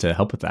does to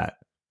help with that?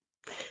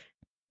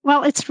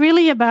 Well, it's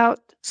really about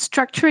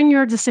structuring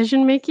your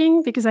decision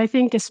making, because I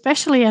think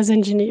especially as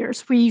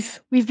engineers, we've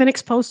been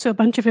exposed to a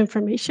bunch of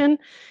information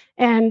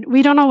and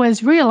we don't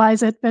always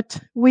realize it, but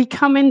we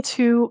come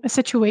into a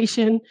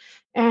situation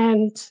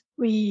and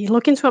we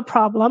look into a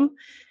problem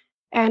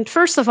And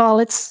first of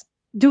all,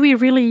 do we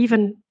really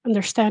even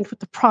understand what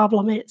the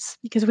problem is?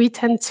 Because we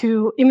tend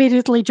to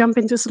immediately jump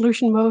into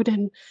solution mode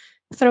and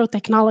throw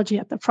technology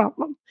at the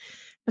problem.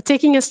 But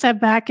taking a step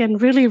back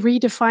and really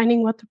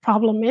redefining what the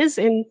problem is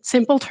in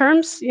simple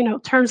terms,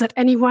 terms that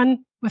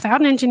anyone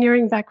without an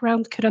engineering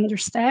background could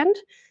understand,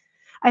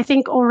 I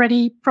think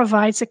already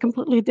provides a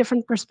completely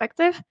different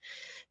perspective.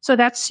 So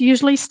that's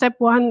usually step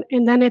one.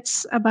 And then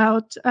it's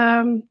about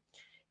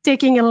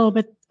taking a little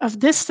bit of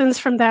distance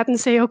from that and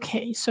say,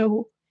 okay,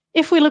 so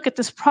if we look at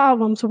this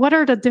problem, so what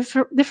are the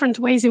different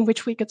ways in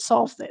which we could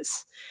solve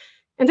this?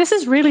 And this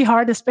is really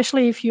hard,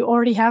 especially if you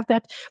already have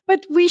that,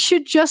 but we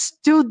should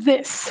just do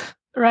this,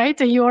 right?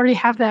 And you already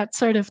have that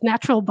sort of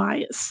natural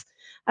bias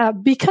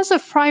because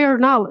of prior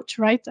knowledge,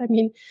 right? I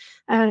mean,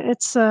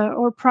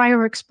 or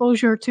prior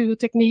exposure to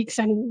techniques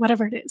and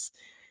whatever it is.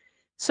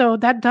 So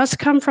that does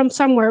come from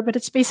somewhere, but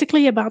it's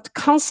basically about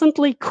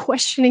constantly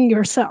questioning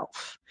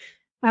yourself.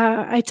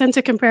 I tend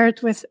to compare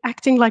it with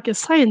acting like a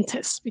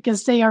scientist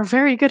because they are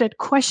very good at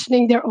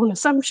questioning their own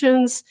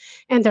assumptions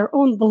and their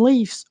own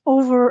beliefs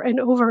over and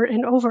over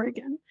and over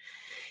again.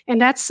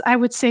 And that's, I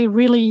would say,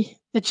 really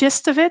the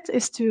gist of it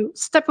is to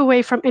step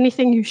away from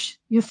anything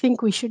you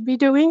think we should be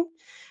doing,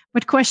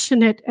 but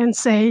question it and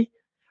say,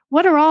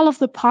 what are all of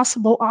the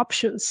possible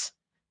options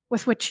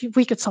with which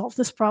we could solve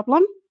this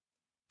problem?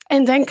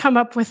 And then come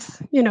up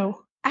with,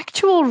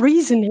 actual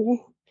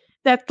reasoning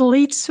that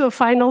leads to a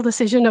final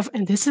decision of,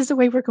 and this is the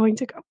way we're going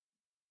to go.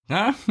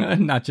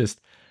 Not just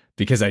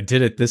because I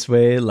did it this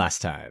way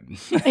last time.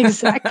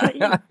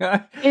 Exactly.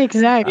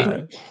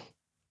 Exactly.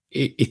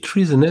 It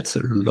resonates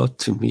a lot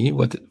to me,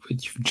 what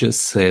you've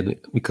just said,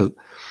 because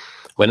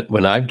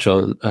when I've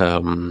joined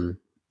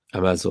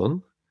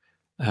Amazon,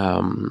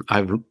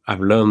 I've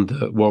learned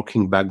the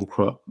working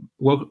backward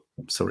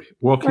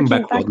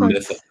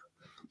method.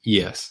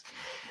 Yes.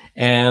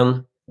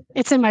 And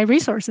it's in my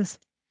resources.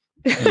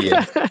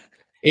 Yeah.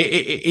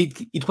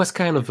 It was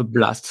kind of a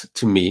blast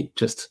to me.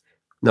 Just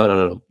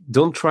no.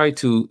 Don't try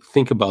to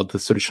think about the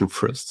solution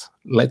first.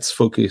 Let's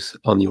focus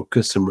on your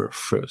customer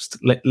first.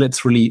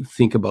 Let's really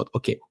think about,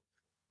 okay,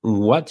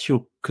 what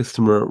your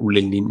customer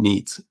really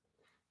needs.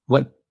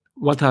 What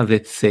are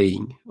they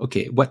saying?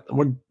 Okay, what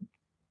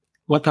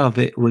are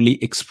they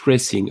really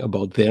expressing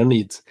about their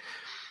needs?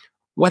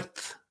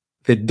 What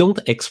they don't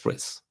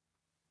express,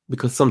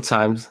 because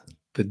sometimes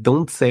they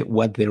don't say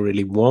what they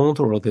really want,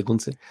 or they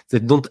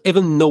don't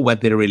even know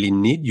what they really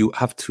need. You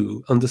have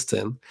to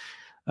understand,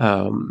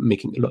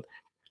 making a lot.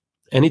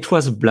 And it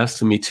was a blast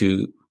to me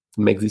to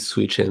make this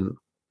switch and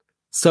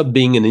stop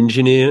being an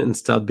engineer and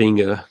start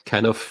being a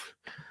kind of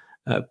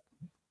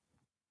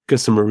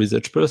customer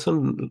research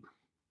person,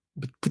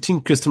 but putting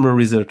customer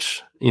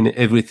research in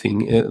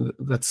everything.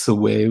 That's the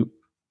way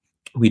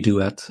we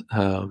do at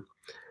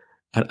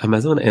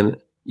Amazon. And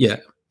yeah,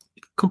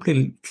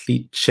 completely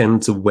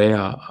changed the way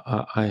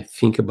I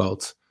think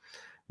about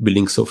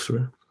building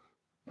software.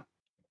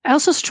 I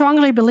also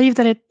strongly believe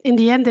that in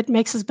the end, it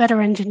makes us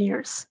better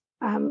engineers.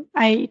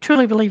 I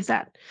truly believe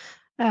that.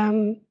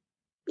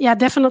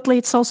 Definitely,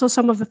 it's also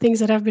some of the things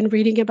that I've been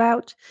reading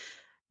about.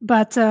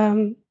 But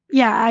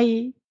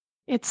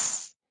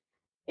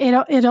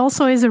it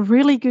also is a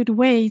really good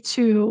way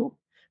to,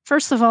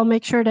 first of all,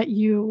 make sure that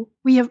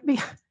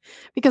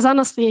because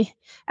honestly,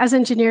 as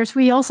engineers,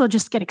 we also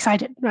just get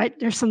excited, right?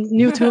 There's some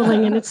new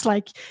tooling and it's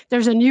like,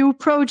 there's a new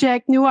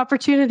project, new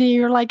opportunity.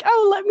 You're like,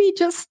 oh, let me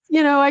just,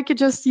 I could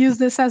just use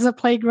this as a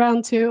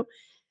playground too.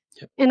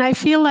 Yep. And I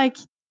feel like,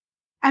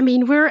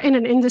 we're in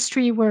an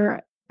industry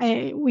where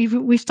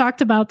we've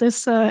talked about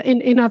this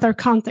in other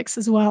contexts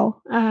as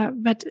well.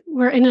 But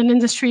we're in an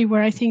industry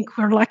where I think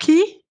we're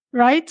lucky,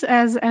 right?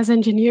 As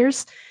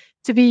engineers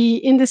to be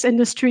in this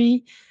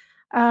industry.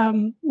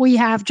 We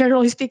have,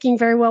 generally speaking,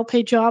 very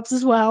well-paid jobs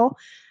as well.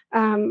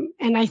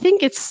 And I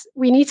think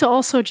we need to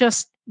also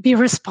just be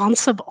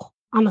responsible,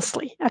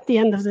 honestly, at the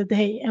end of the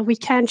day. And we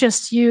can't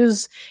just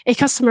use a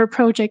customer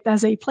project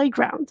as a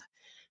playground.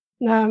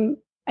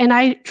 And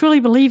I truly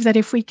believe that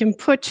if we can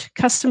put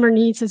customer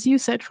needs, as you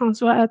said,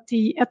 Francois, at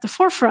the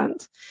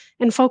forefront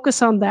and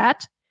focus on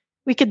that,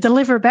 we could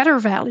deliver better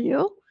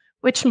value,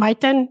 which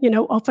might then,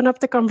 open up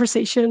the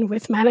conversation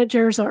with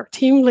managers or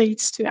team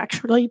leads to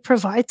actually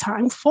provide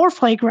time for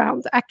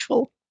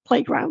actual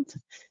playground.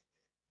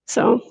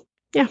 So,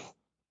 yeah.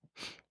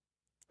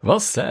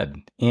 Well said.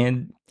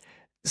 And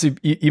so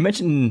you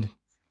mentioned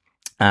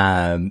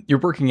you're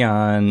working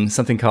on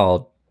something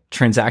called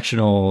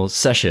transactional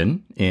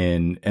session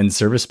in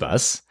Service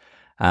Bus.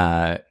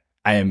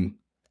 And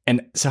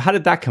so how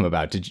did that come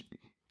about? Did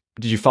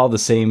you follow the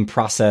same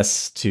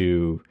process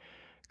to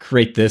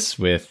create this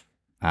with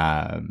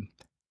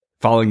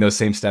following those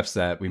same steps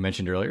that we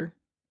mentioned earlier?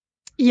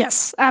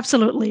 Yes,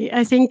 absolutely.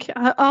 I think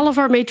all of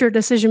our major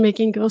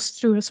decision-making goes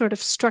through a sort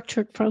of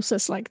structured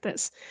process like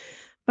this.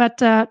 But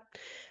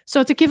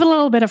so to give a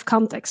little bit of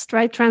context,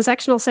 right?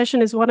 Transactional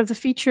session is one of the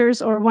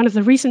features or one of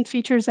the recent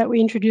features that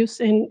we introduced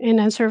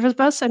in Service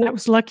Bus. And I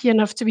was lucky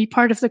enough to be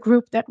part of the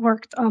group that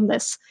worked on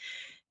this.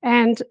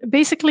 And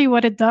basically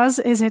what it does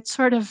is it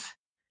sort of,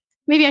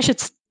 maybe I should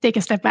take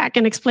a step back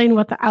and explain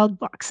what the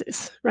outbox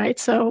is, right?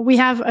 So we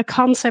have a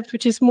concept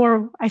which is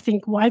more, I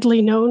think,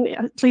 widely known,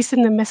 at least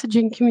in the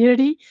messaging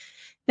community,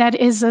 that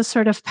is a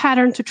sort of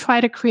pattern to try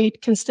to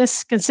create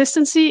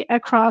consistency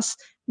across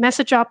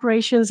message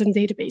operations and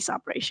database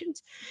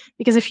operations.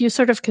 Because if you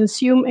sort of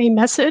consume a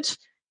message,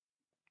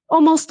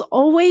 almost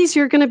always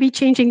you're going to be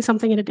changing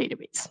something in a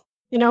database,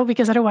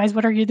 because otherwise,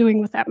 what are you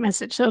doing with that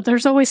message? So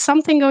there's always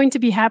something going to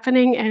be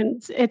happening,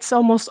 and it's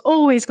almost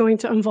always going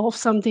to involve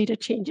some data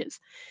changes.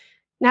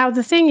 Now,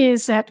 the thing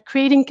is that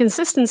creating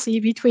consistency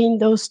between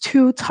those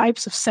two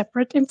types of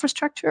separate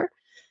infrastructure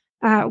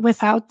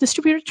without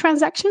distributed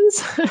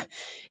transactions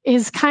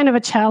is kind of a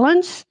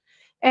challenge.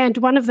 And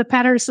one of the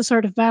patterns to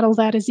sort of battle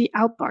that is the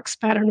outbox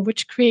pattern,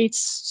 which creates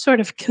sort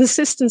of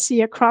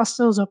consistency across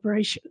those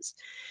operations.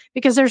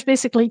 Because there's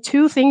basically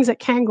two things that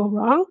can go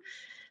wrong.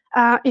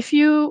 If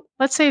you,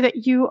 let's say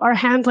that you are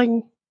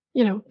handling,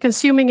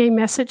 consuming a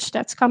message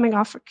that's coming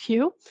off a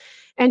queue,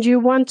 and you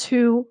want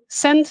to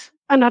send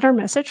another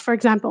message, for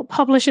example,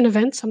 publish an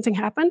event, something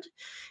happened,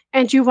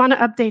 and you want to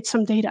update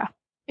some data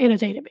in a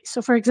database.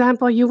 So for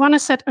example, you want to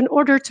set an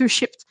order to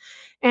shipped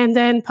and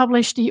then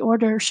publish the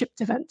order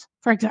shipped event,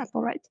 for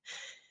example, right?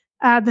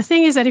 The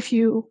thing is that if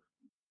you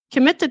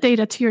commit the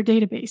data to your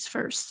database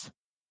first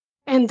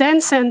and then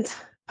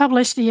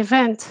publish the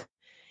event,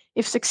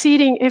 if the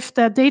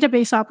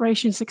database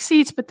operation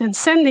succeeds, but then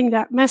sending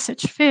that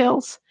message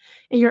fails,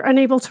 and you're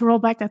unable to roll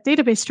back that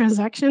database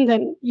transaction,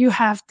 then you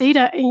have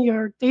data in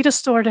your data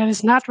store that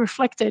is not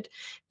reflected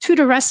to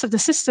the rest of the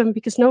system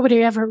because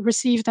nobody ever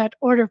received that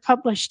order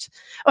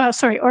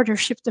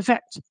shipped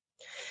event.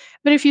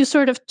 But if you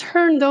sort of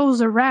turn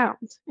those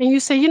around and you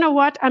say, you know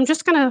what, I'm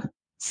just going to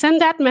send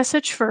that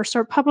message first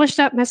or publish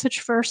that message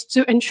first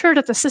to ensure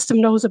that the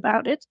system knows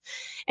about it,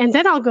 and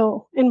then I'll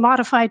go and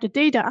modify the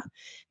data,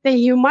 then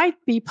you might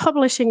be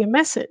publishing a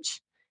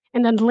message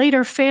and then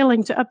later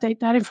failing to update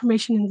that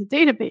information in the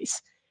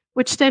database,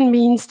 which then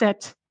means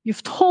that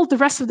you've told the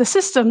rest of the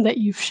system that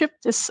you've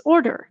shipped this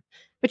order,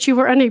 but you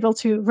were unable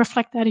to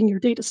reflect that in your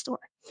data store.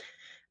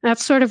 And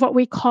that's sort of what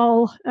we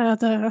call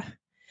the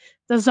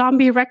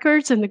zombie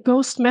records and the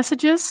ghost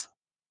messages.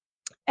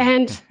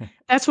 And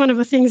that's one of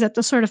the things that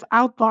the sort of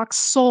outbox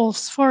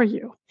solves for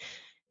you.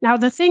 Now,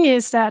 the thing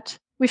is that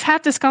we've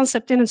had this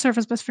concept in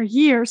Service Bus for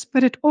years,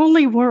 but it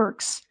only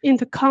works in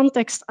the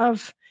context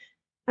of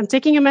I'm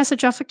taking a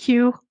message off a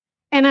queue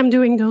and I'm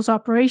doing those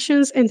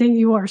operations, and then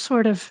you are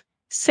sort of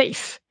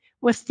safe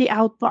with the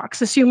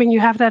outbox, assuming you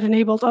have that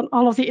enabled on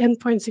all of the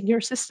endpoints in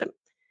your system.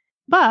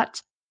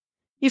 But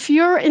if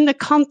you're in the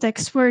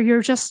context where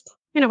you're just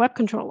in a web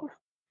controller,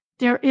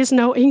 there is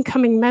no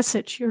incoming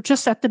message. You're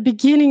just at the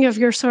beginning of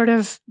your sort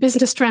of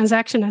business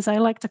transaction, as I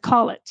like to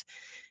call it.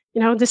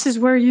 This is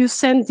where you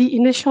send the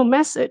initial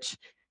message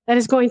that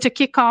is going to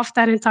kick off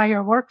that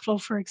entire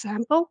workflow, for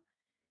example.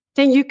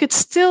 Then you could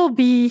still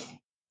be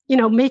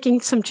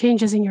making some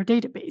changes in your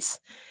database.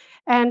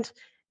 And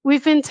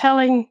we've been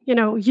telling,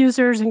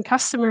 users and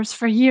customers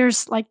for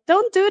years, like,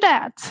 don't do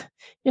that.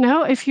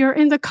 If you're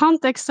in the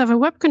context of a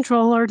web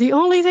controller, the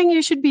only thing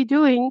you should be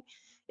doing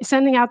is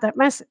sending out that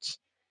message.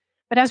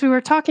 But as we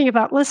were talking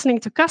about listening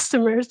to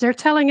customers, they're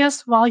telling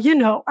us, well,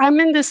 I'm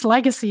in this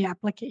legacy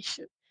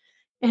application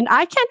and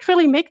I can't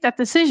really make that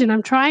decision.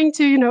 I'm trying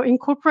to,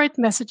 incorporate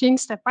messaging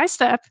step by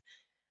step,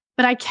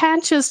 but I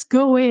can't just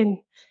go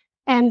in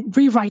and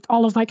rewrite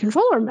all of my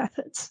controller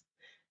methods.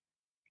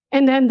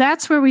 And then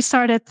that's where we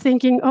started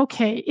thinking,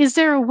 okay, is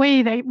there a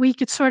way that we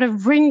could sort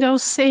of bring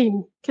those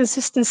same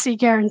consistency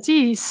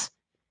guarantees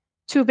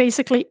to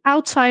basically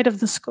outside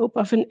of the scope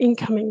of an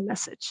incoming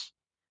message?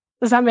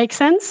 Does that make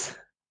sense?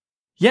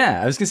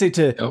 Yeah, I was going to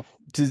say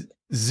to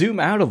zoom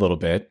out a little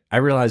bit, I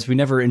realized we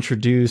never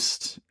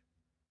introduced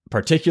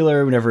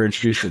particular, we never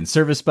introduced in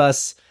Service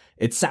Bus.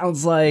 It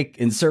sounds like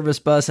in Service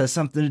Bus has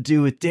something to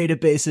do with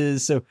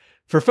databases. So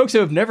for folks who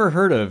have never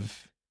heard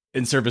of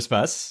in Service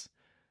Bus,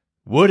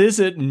 what is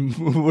it and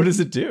what does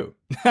it do?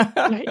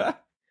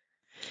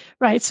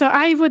 Right. So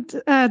I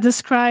would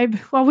describe,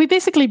 we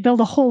basically build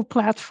a whole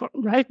platform,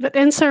 right? But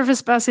in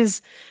Service Bus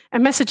is a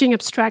messaging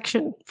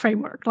abstraction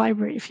framework,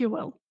 library, if you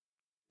will.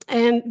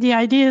 And the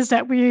idea is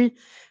that we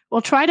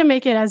will try to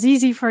make it as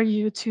easy for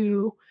you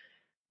to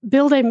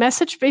build a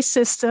message-based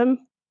system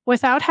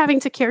without having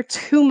to care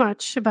too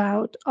much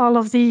about all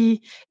of the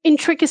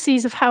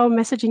intricacies of how a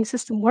messaging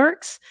system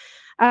works,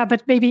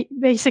 but maybe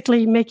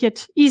basically make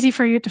it easy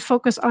for you to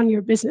focus on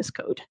your business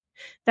code.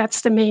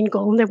 That's the main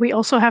goal. And then we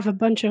also have a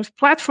bunch of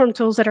platform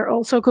tools that are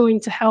also going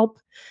to help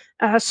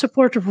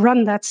support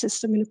run that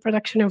system in a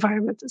production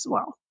environment as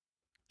well.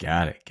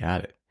 Got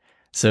it.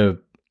 So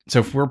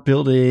if we're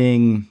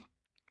building,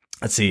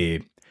 let's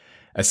see,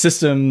 a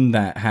system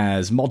that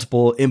has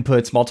multiple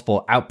inputs,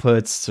 multiple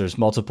outputs, there's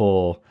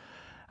multiple,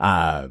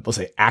 we'll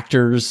say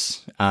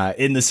actors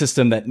in the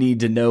system that need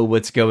to know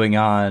what's going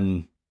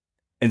on,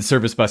 and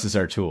Service Bus is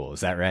our tool.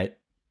 Is that right?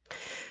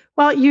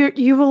 Well,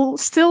 you will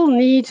still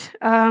need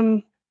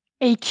a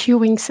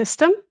queuing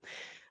system.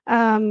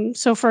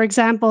 So, for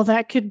example,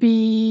 that could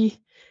be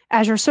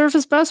Azure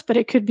Service Bus, but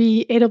it could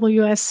be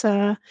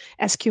AWS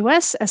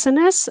SQS,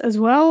 SNS as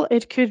well.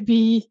 It could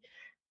be,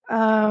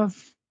 there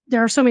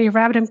are so many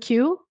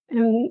RabbitMQ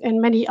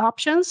and many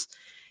options.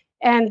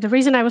 And the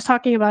reason I was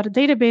talking about a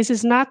database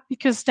is not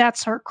because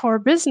that's our core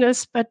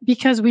business, but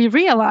because we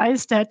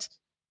realized that,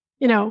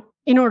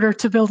 in order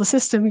to build a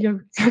system,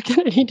 you're going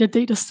to need a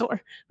data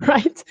store,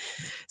 right?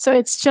 So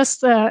it's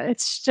just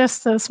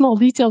a small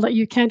detail that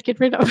you can't get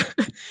rid of.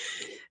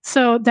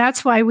 So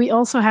that's why we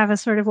also have a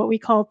sort of what we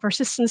call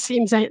persistence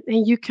themes, and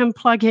you can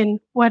plug in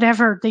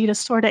whatever data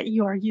store that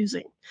you are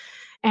using.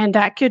 And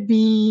that could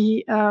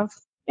be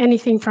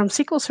anything from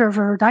SQL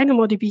Server,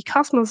 DynamoDB,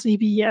 Cosmos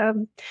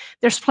DB.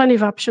 There's plenty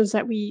of options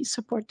that we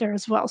support there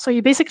as well. So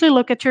you basically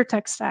look at your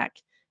tech stack.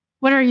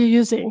 What are you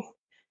using?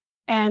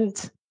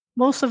 And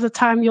most of the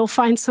time, you'll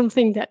find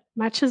something that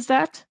matches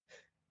that.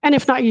 And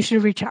if not, you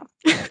should reach out.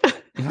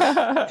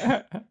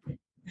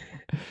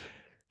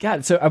 Got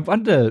it. So I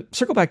wanted to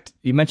circle back.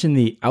 You mentioned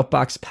the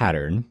outbox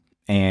pattern.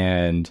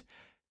 And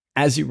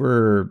as you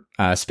were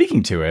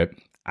speaking to it,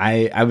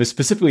 I was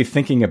specifically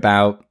thinking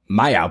about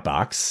my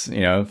outbox.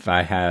 If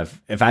I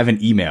have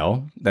an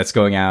email that's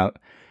going out,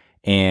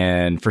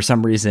 and for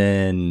some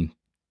reason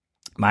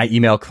my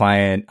email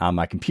client on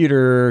my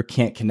computer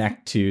can't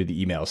connect to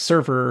the email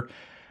server,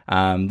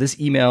 this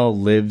email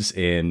lives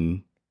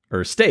in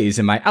or stays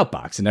in my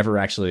outbox. It never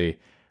actually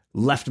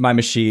left my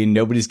machine.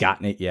 Nobody's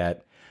gotten it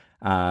yet.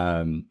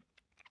 And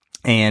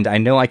I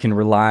know I can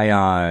rely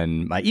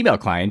on my email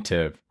client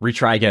to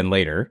retry again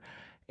later.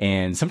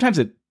 And sometimes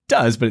it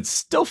does, but it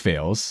still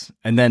fails.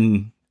 And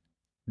then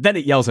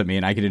it yells at me,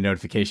 and I get a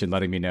notification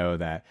letting me know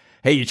that,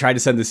 hey, you tried to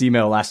send this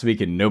email last week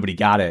and nobody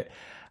got it.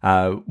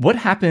 What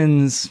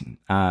happens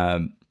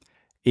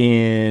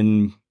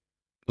in,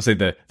 we'll say,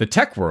 the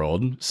tech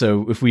world?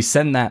 So if we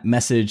send that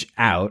message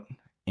out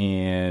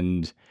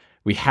and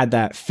we had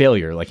that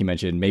failure, like you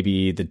mentioned,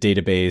 maybe the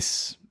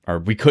database, or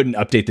we couldn't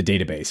update the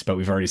database, but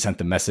we've already sent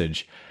the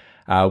message.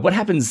 What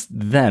happens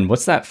then?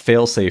 What's that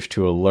fail-safe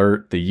to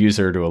alert the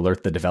user, to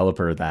alert the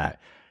developer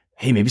that,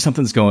 hey, maybe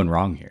something's going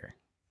wrong here?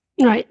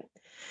 Right.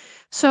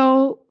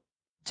 So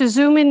to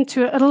zoom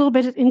into a little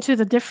bit into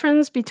the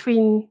difference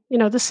between,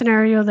 the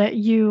scenario that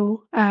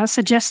you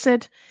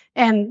suggested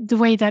and the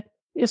way that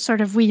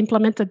we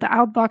implemented the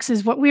outbox,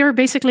 is what we are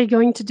basically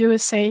going to do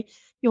is say,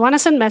 you want to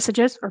send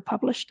messages or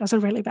publish,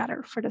 doesn't really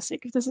matter for the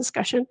sake of this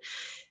discussion,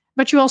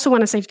 but you also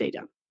want to save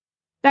data.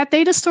 That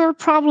data store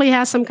probably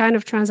has some kind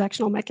of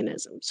transactional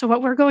mechanism. So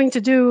what we're going to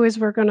do is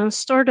we're going to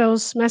store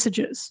those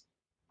messages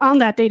on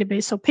that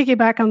database. So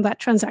piggyback on that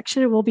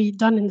transaction, it will be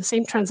done in the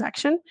same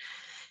transaction.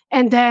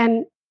 And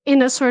then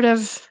in a sort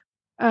of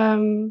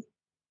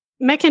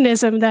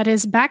mechanism that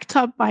is backed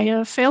up by a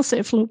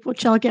failsafe loop,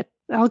 which I'll get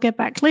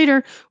back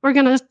later, we're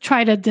going to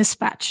try to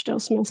dispatch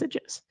those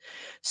messages.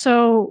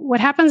 So what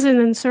happens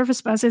in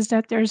Service Bus is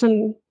that there's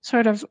a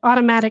sort of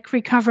automatic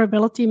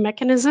recoverability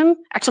mechanism,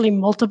 actually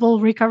multiple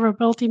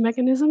recoverability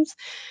mechanisms,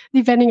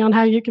 depending on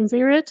how you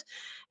configure it.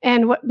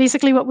 And what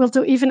we'll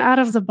do, even out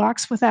of the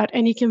box without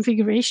any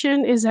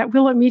configuration, is that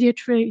we'll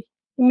immediately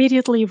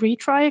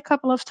retry a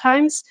couple of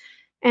times.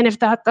 And if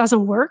that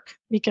doesn't work,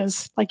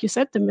 because like you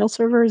said, the mail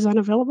server is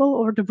unavailable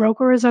or the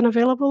broker is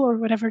unavailable or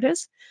whatever it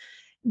is,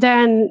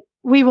 then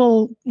we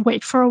will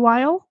wait for a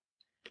while,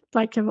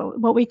 like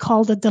what we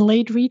call the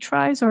delayed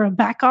retries, or a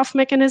back-off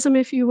mechanism,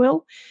 if you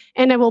will.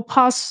 And it will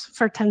pause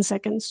for 10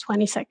 seconds,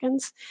 20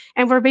 seconds.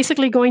 And we're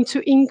basically going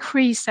to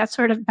increase that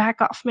sort of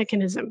back-off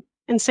mechanism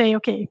and say,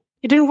 okay,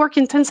 it didn't work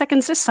in 10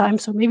 seconds this time,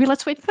 so maybe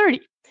let's wait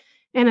 30.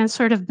 And then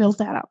sort of build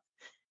that up.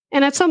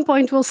 And at some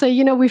point, we'll say,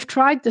 we've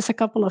tried this a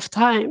couple of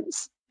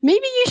times.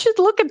 Maybe you should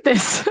look at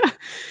this.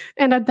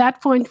 And at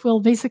that point, we'll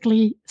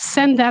basically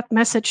send that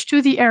message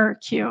to the error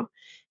queue.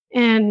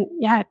 And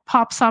it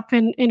pops up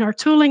in our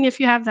tooling if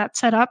you have that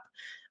set up,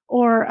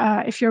 or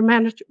if you're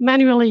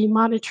manually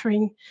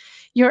monitoring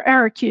your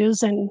error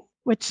queues, and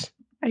which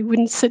I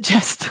wouldn't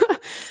suggest.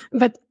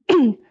 But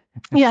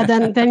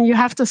then you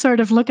have to sort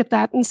of look at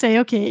that and say,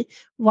 okay,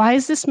 why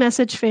is this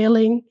message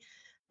failing?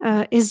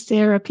 Is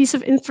there a piece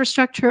of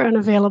infrastructure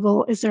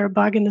unavailable? Is there a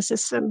bug in the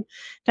system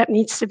that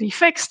needs to be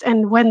fixed?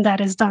 And when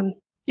that is done,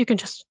 you can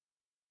just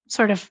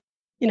sort of,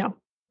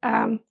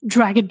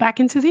 drag it back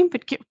into the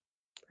input queue.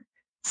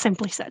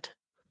 Simply said.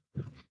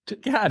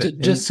 Got it.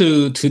 Just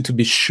to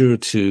be sure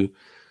to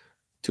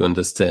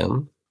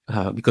understand,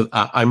 because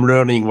I'm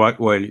learning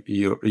while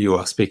you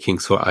are speaking,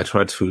 so I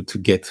try to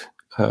get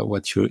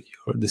what you're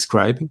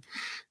describing.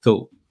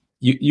 So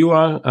you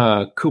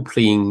are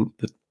coupling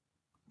the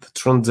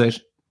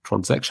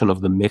transaction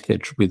of the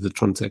message with the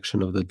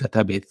transaction of the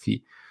database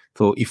fee.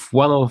 So if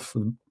one of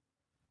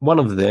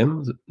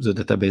them, the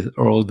database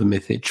or the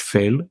message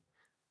fail,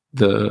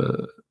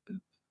 the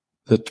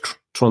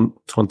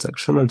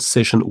transactional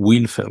session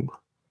will fail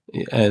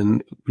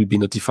and will be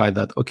notified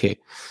that, okay,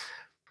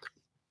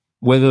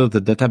 whether the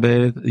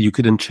database, you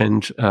couldn't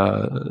change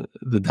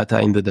the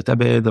data in the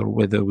database, or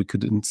whether we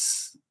couldn't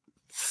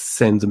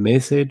send the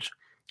message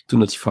to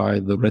notify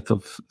the rest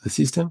of the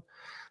system.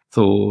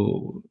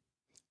 So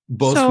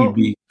both will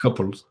be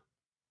coupled.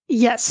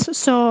 Yes.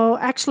 So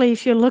actually,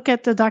 if you look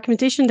at the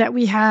documentation that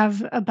we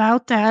have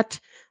about that,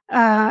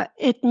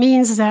 it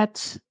means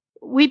that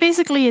we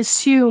basically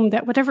assume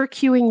that whatever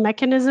queuing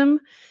mechanism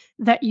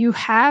that you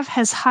have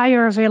has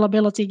higher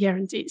availability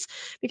guarantees.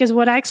 Because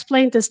what I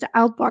explained is the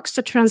outbox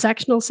to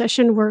transactional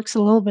session works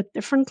a little bit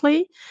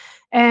differently.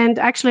 And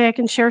actually, I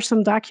can share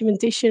some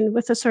documentation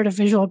with a sort of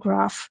visual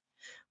graph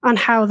on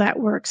how that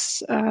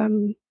works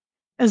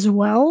as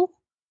well.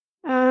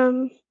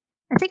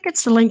 I think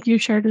it's the link you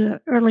shared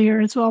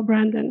earlier as well,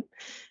 Brandon,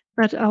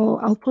 but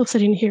I'll post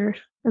it in here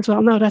as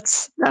well. No,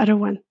 that's the other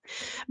one.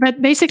 But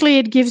basically,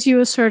 it gives you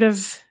a sort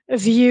of a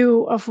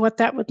view of what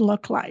that would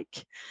look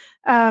like.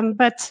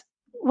 But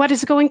what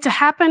is going to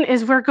happen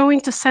is we're going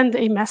to send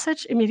a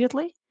message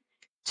immediately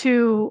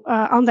to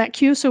on that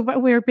queue. So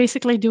what we're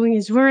basically doing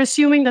is we're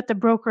assuming that the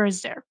broker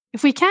is there.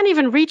 If we can't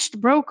even reach the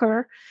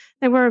broker,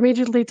 then we're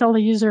immediately tell the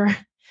user,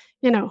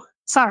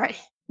 sorry,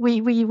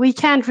 we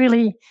can't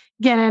really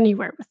get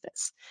anywhere with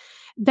this.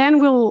 Then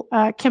we'll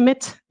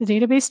commit the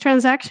database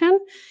transaction,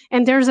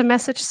 and there's a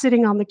message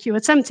sitting on the queue.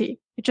 It's empty.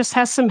 It just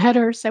has some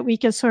headers that we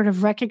can sort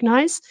of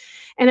recognize,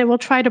 and it will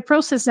try to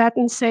process that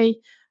and say,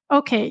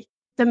 okay,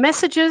 the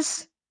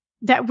messages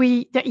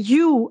that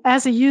you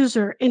as a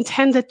user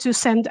intended to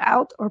send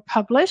out or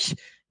publish,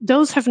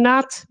 those have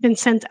not been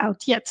sent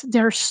out yet.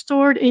 They're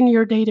stored in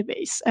your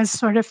database as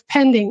sort of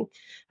pending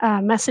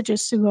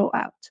messages to go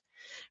out.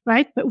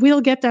 Right? But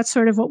we'll get that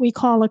sort of what we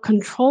call a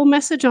control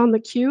message on the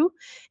queue.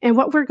 And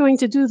what we're going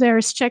to do there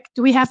is check,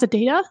 do we have the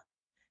data?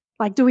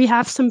 Like, do we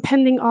have some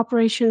pending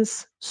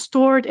operations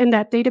stored in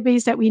that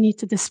database that we need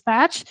to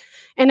dispatch?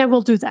 And then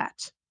we'll do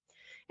that.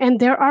 And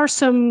there are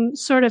some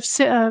sort of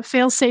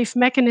fail-safe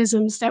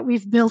mechanisms that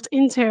we've built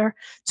in there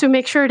to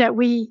make sure that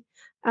we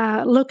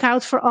look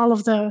out for all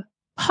of the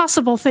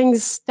possible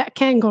things that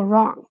can go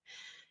wrong.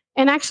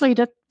 And actually,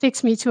 that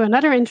takes me to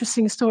another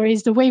interesting story.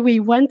 Is the way we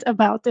went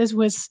about this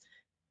was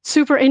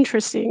super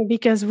interesting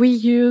because we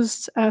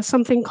used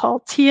something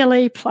called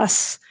TLA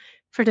plus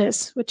for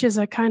this, which is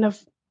a kind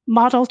of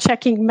model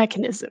checking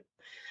mechanism.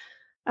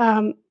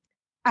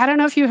 I don't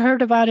know if you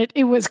heard about it.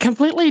 It was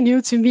completely new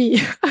to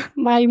me.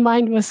 My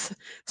mind was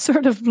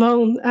sort of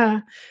blown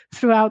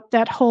throughout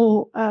that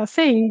whole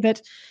thing.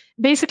 But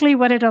basically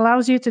what it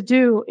allows you to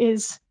do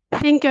is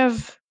think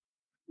of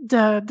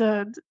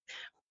the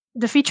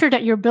feature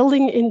that you're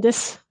building in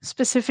this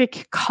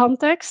specific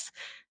context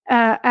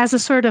as a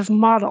sort of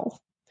model.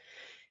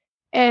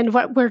 And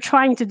what we're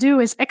trying to do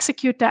is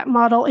execute that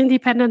model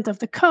independent of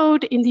the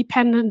code,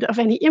 independent of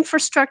any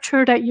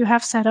infrastructure that you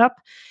have set up.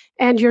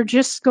 And you're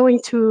just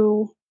going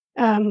to,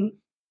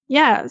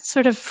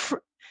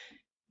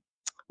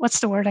 what's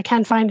the word? I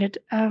can't find it.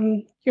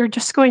 You're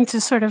just going to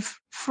sort of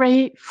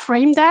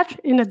frame that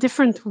in a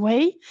different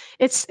way.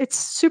 It's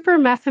super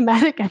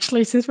mathematic,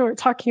 actually, since we were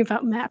talking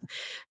about math.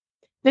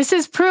 This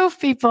is proof,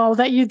 people,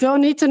 that you don't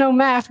need to know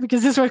math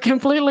because this was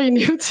completely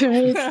new to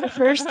me. It's the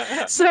first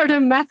sort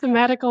of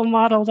mathematical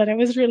model that I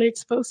was really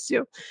exposed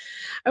to.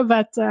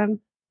 But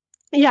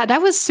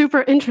that was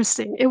super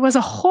interesting. It was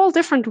a whole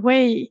different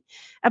way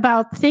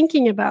about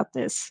thinking about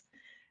this.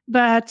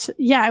 But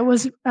it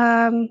was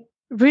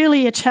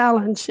really a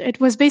challenge. It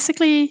was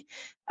basically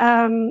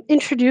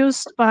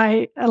introduced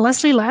by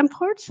Leslie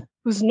Lamport,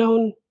 who's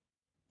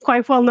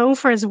quite well known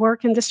for his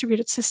work in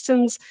distributed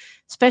systems,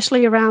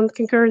 especially around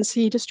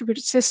concurrency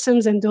distributed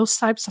systems and those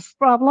types of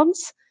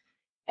problems.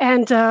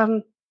 And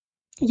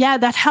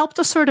that helped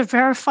us sort of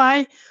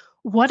verify,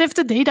 what if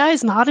the data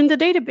is not in the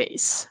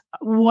database?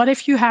 What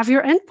if you have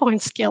your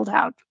endpoint scaled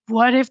out?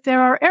 What if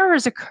there are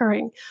errors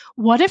occurring?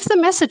 What if the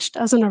message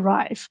doesn't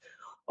arrive?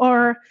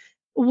 Or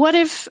what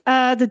if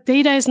the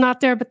data is not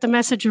there, but the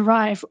message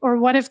arrived? Or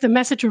what if the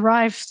message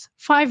arrives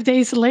 5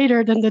 days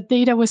later than the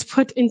data was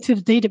put into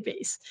the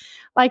database?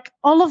 Like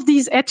all of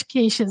these edge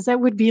cases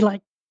that would be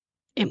like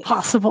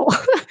impossible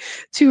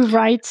to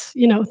write,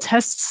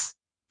 tests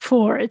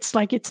for. It's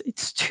like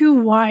it's too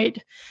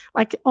wide.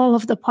 Like all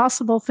of the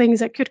possible things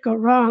that could go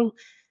wrong.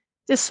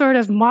 This sort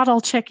of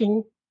model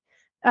checking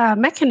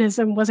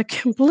mechanism was a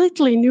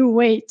completely new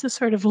way to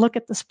sort of look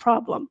at this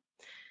problem.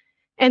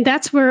 And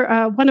that's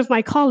where one of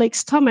my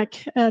colleagues,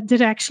 Tomek,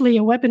 did actually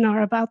a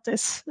webinar about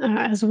this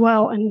as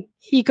well. And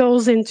he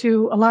goes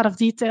into a lot of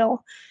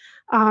detail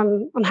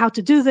on how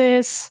to do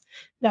this.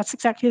 That's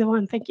exactly the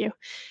one. Thank you.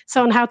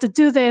 So on how to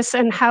do this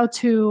and how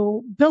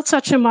to build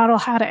such a model,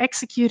 how to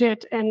execute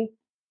it. And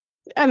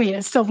I mean,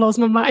 it still blows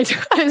my mind.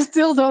 I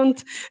still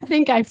don't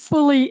think I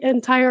fully,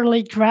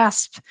 entirely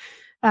grasp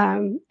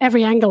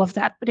every angle of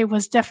that. But it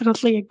was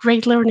definitely a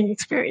great learning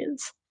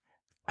experience.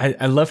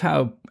 I love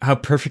how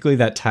perfectly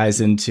that ties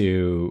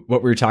into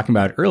what we were talking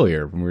about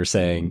earlier when we were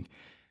saying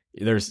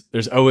there's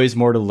always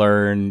more to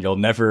learn. You'll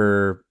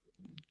never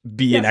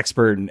be an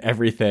expert in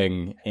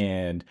everything.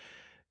 And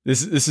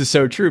this is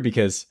so true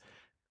because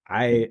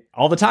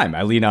all the time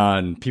I lean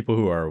on people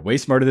who are way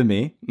smarter than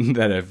me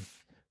that have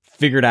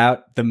figured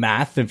out the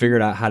math and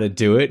figured out how to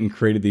do it and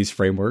created these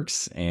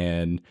frameworks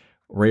and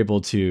were able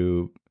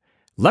to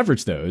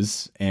leverage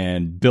those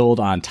and build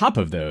on top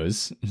of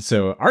those.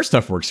 So our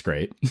stuff works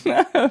great,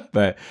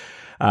 but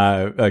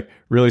like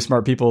really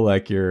smart people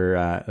like your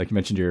like you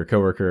mentioned your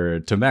coworker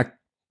Tomek,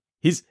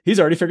 he's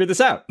already figured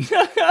this out.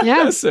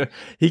 Yeah. So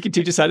he can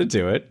teach us how to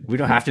do it. We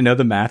don't have to know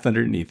the math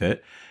underneath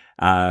it,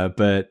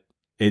 but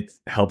it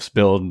helps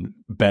build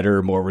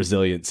better, more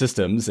resilient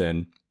systems.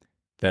 And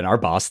then our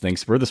boss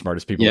thinks we're the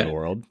smartest people in the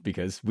world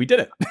because we did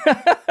it.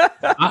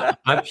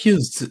 I've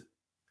used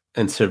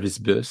in-service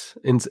bus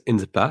in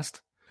the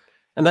past,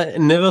 and I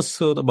never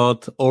thought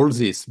about all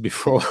this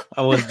before.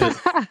 I was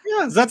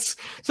just,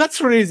 that's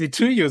really easy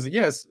to use.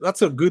 Yes,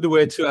 that's a good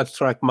way to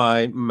abstract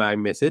my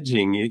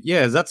messaging.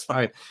 Yeah, that's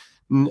fine.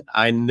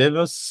 I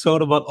never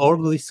thought about all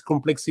this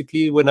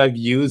complexity when I've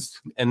used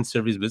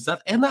in-service bus.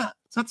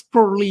 That's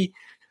probably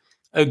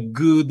a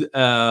good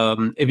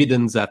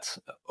evidence that,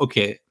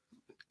 okay,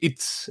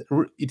 it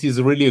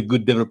is really a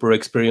good developer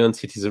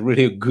experience. It is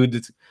really a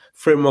good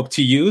framework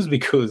to use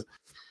because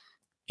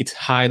it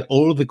hides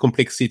all the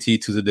complexity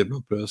to the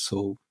developer.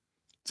 So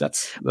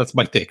that's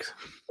my take.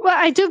 Well,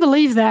 I do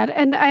believe that.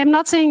 And I'm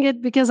not saying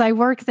it because I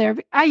work there.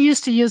 I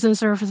used to use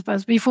in-service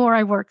bus before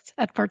I worked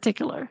at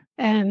Particular.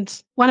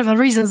 And one of the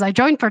reasons I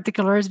joined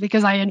Particular is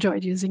because I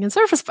enjoyed using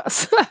in-service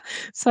bus.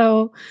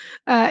 So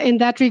in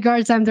that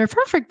regards, I'm their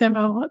perfect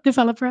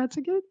developer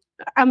advocate.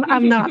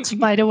 I'm not,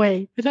 by the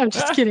way, but I'm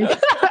just kidding.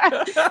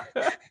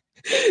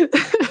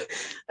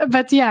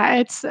 But yeah,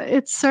 it's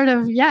sort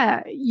of,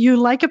 you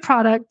like a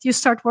product, you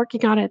start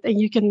working on it,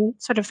 and you can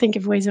sort of think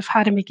of ways of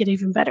how to make it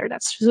even better.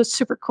 That's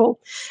super cool.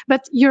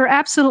 But you're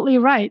absolutely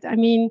right. I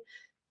mean,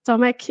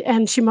 Tomek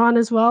and Shimon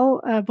as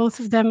well, both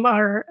of them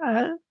are,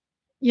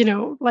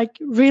 like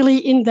really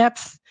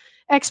in-depth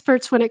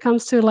experts when it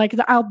comes to like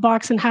the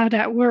outbox and how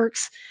that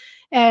works.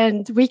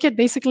 And we could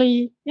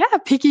basically,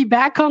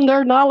 piggyback on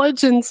their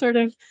knowledge and sort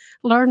of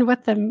learn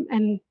with them.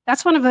 And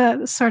that's one of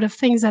the sort of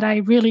things that I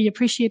really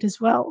appreciate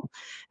as well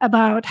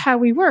about how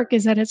we work,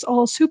 is that it's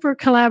all super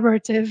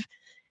collaborative.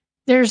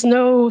 There's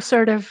no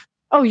sort of,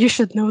 oh, you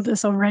should know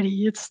this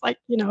already. It's like,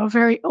 a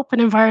very open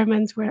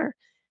environment where,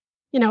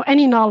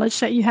 any knowledge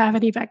that you have,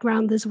 any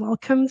background is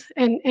welcomed.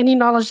 And any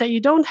knowledge that you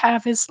don't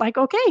have is like,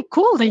 okay,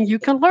 cool, then you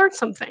can learn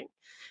something.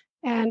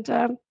 And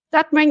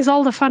that brings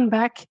all the fun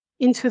back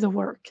into the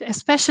work,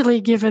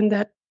 especially given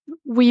that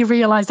we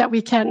realize that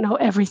we can't know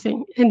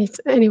everything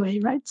anyway,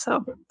 right?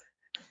 So,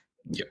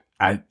 yeah,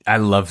 I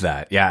love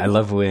that. Yeah, I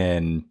love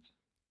when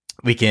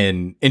we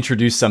can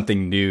introduce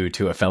something new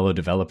to a fellow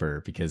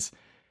developer because,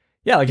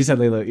 like you said,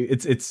 Laïla,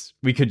 it's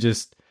we could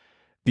just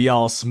be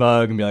all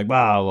smug and be like,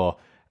 wow, well,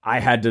 I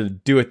had to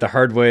do it the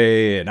hard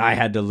way and I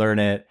had to learn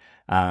it.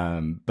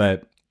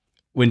 But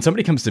when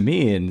somebody comes to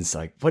me and it's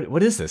like,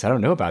 what is this? I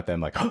don't know about that.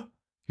 I'm like, oh,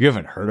 you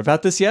haven't heard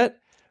about this yet?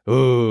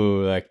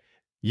 Oh, like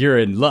you're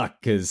in luck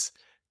because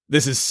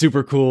this is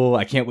super cool.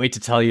 I can't wait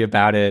to tell you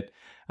about it.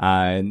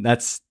 And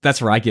that's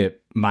where I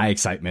get my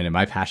excitement and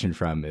my passion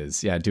from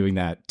is doing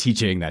that,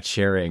 teaching, that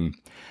sharing.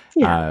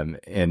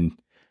 And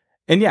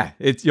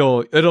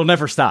it'll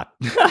never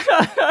stop.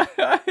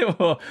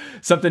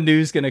 Something new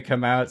is going to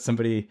come out.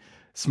 Somebody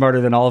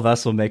smarter than all of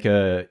us will make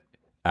a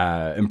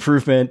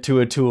improvement to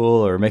a tool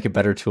or make a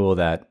better tool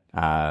that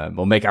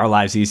will make our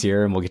lives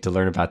easier, and we'll get to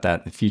learn about that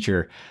in the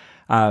future.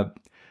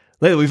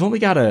 Laïla, we've only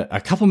got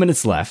a couple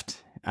minutes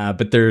left,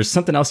 but there's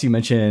something else you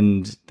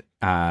mentioned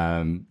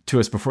to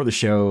us before the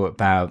show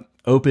about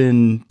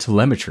open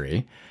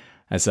telemetry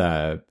as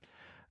a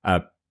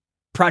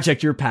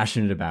project you're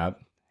passionate about.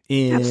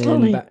 In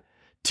Absolutely. About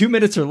 2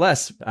 minutes or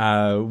less,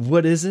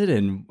 what is it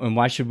and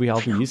why should we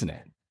all be using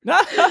it?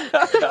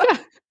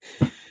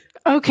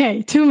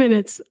 Okay, 2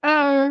 minutes.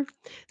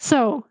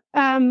 So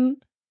the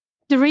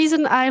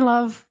reason I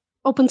love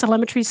open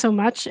telemetry so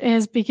much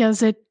is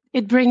because it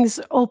brings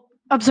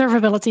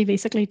observability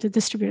basically to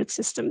distributed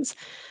systems.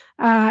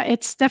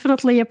 It's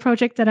definitely a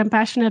project that I'm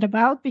passionate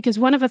about because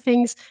one of the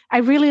things I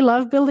really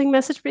love building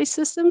message-based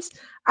systems.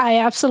 I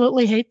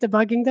absolutely hate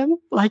debugging them,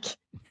 like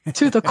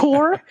to the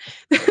core.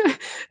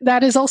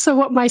 That is also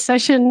what my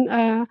session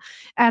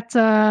at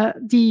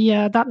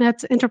the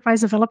 .NET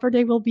Enterprise Developer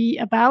Day will be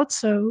about.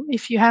 So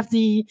if you have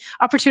the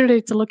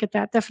opportunity to look at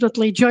that,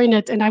 definitely join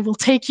it, and I will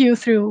take you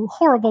through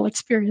horrible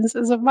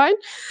experiences of mine.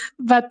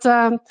 But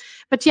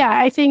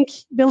I think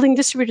building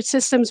distributed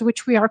systems,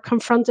 which we are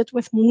confronted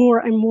with more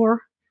and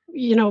more,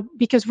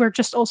 because we're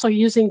just also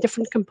using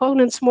different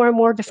components, more and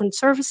more different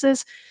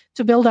services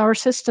to build our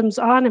systems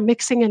on, and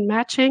mixing and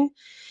matching,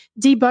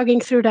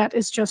 debugging through that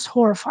is just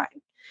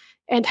horrifying.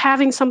 And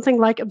having something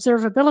like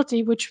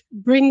observability, which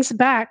brings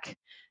back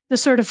the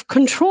sort of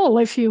control,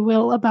 if you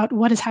will, about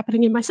what is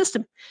happening in my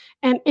system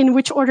and in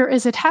which order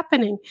is it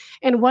happening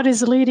and what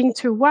is leading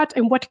to what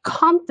and what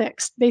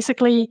context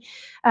basically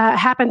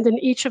happened in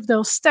each of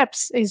those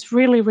steps is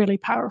really, really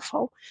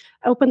powerful.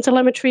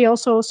 OpenTelemetry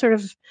also sort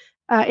of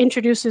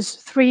introduces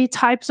three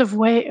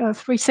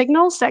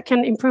signals that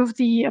can improve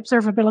the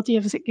observability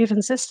of a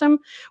given system,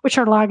 which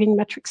are logging,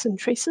 metrics, and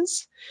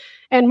traces.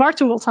 And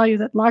Martin will tell you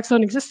that logs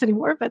don't exist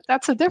anymore, but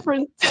that's a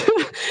different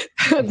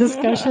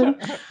discussion.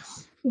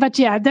 But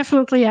yeah,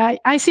 definitely,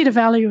 I see the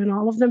value in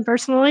all of them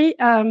personally.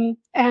 And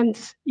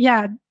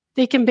yeah,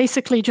 they can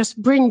basically just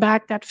bring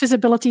back that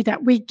visibility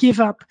that we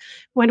give up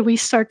when we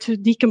start to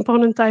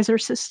decomponentize our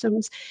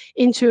systems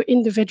into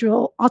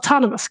individual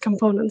autonomous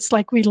components,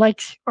 like we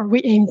like or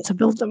we aim to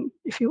build them,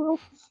 if you will.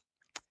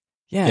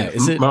 Yeah,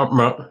 is it?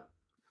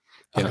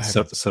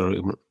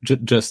 Sorry.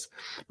 Just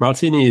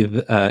Martin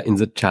is in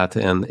the chat,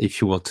 and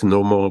if you want to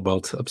know more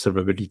about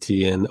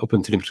observability and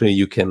OpenTelemetry,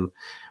 you can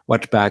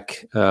watch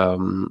back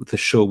the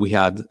show we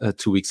had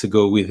 2 weeks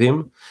ago with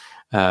him.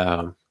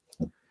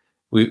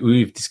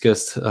 We've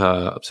discussed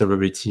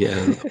observability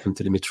and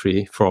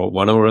OpenTelemetry for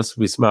 1 hour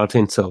with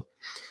Martin. So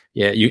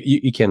yeah,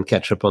 you can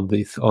catch up on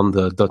this on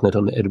the .NET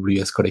on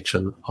AWS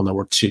collection on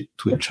our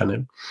Twitch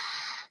channel.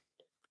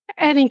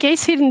 And in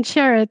case he didn't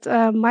share it,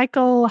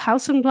 Michael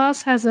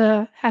Hausenblas has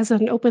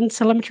an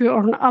OpenTelemetry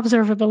or an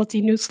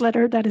observability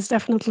newsletter that is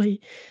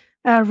definitely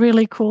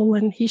really cool,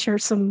 and he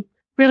shares some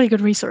really good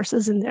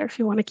resources in there if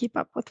you want to keep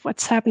up with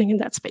what's happening in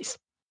that space.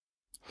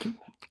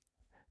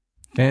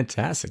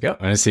 Fantastic. Oh,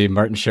 I see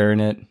Martin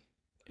sharing it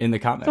in the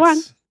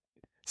comments.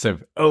 So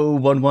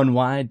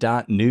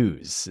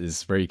 011y.news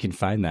is where you can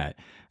find that.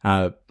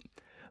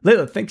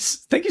 Laïla,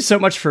 thank you so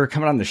much for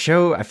coming on the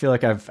show. I feel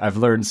like I've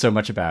learned so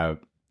much about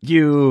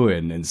you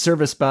and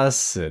Service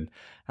Bus and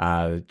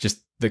just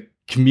the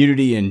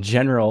community in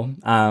general.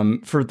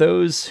 For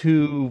those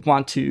who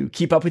want to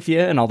keep up with you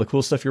and all the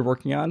cool stuff you're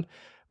working on,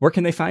 where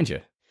can they find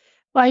you?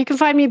 Well, you can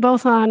find me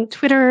both on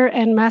Twitter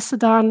and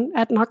Mastodon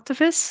at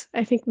Noctivus.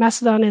 I think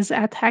Mastodon is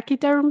at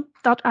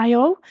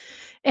hackyterm.io,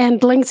 and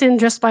LinkedIn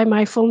just by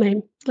my full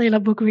name, Laïla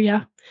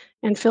Bougriâ.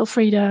 And feel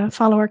free to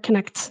follow or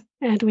connect,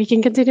 and we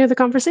can continue the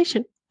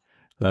conversation.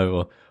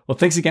 Well,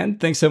 thanks again.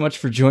 Thanks so much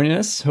for joining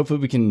us. Hopefully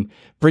we can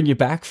bring you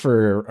back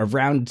for a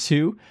round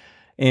 2.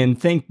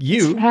 And thank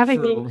you for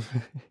having me.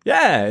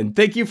 Yeah, and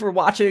thank you for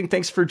watching.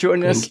 Thanks for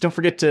joining us. Don't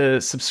forget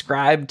to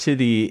subscribe to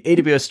the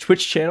AWS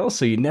Twitch channel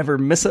so you never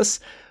miss us.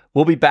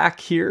 We'll be back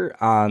here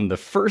on the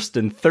 1st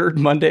and 3rd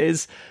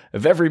Mondays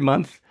of every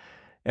month,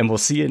 and we'll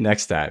see you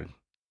next time.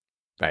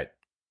 Bye.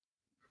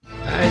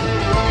 Bye.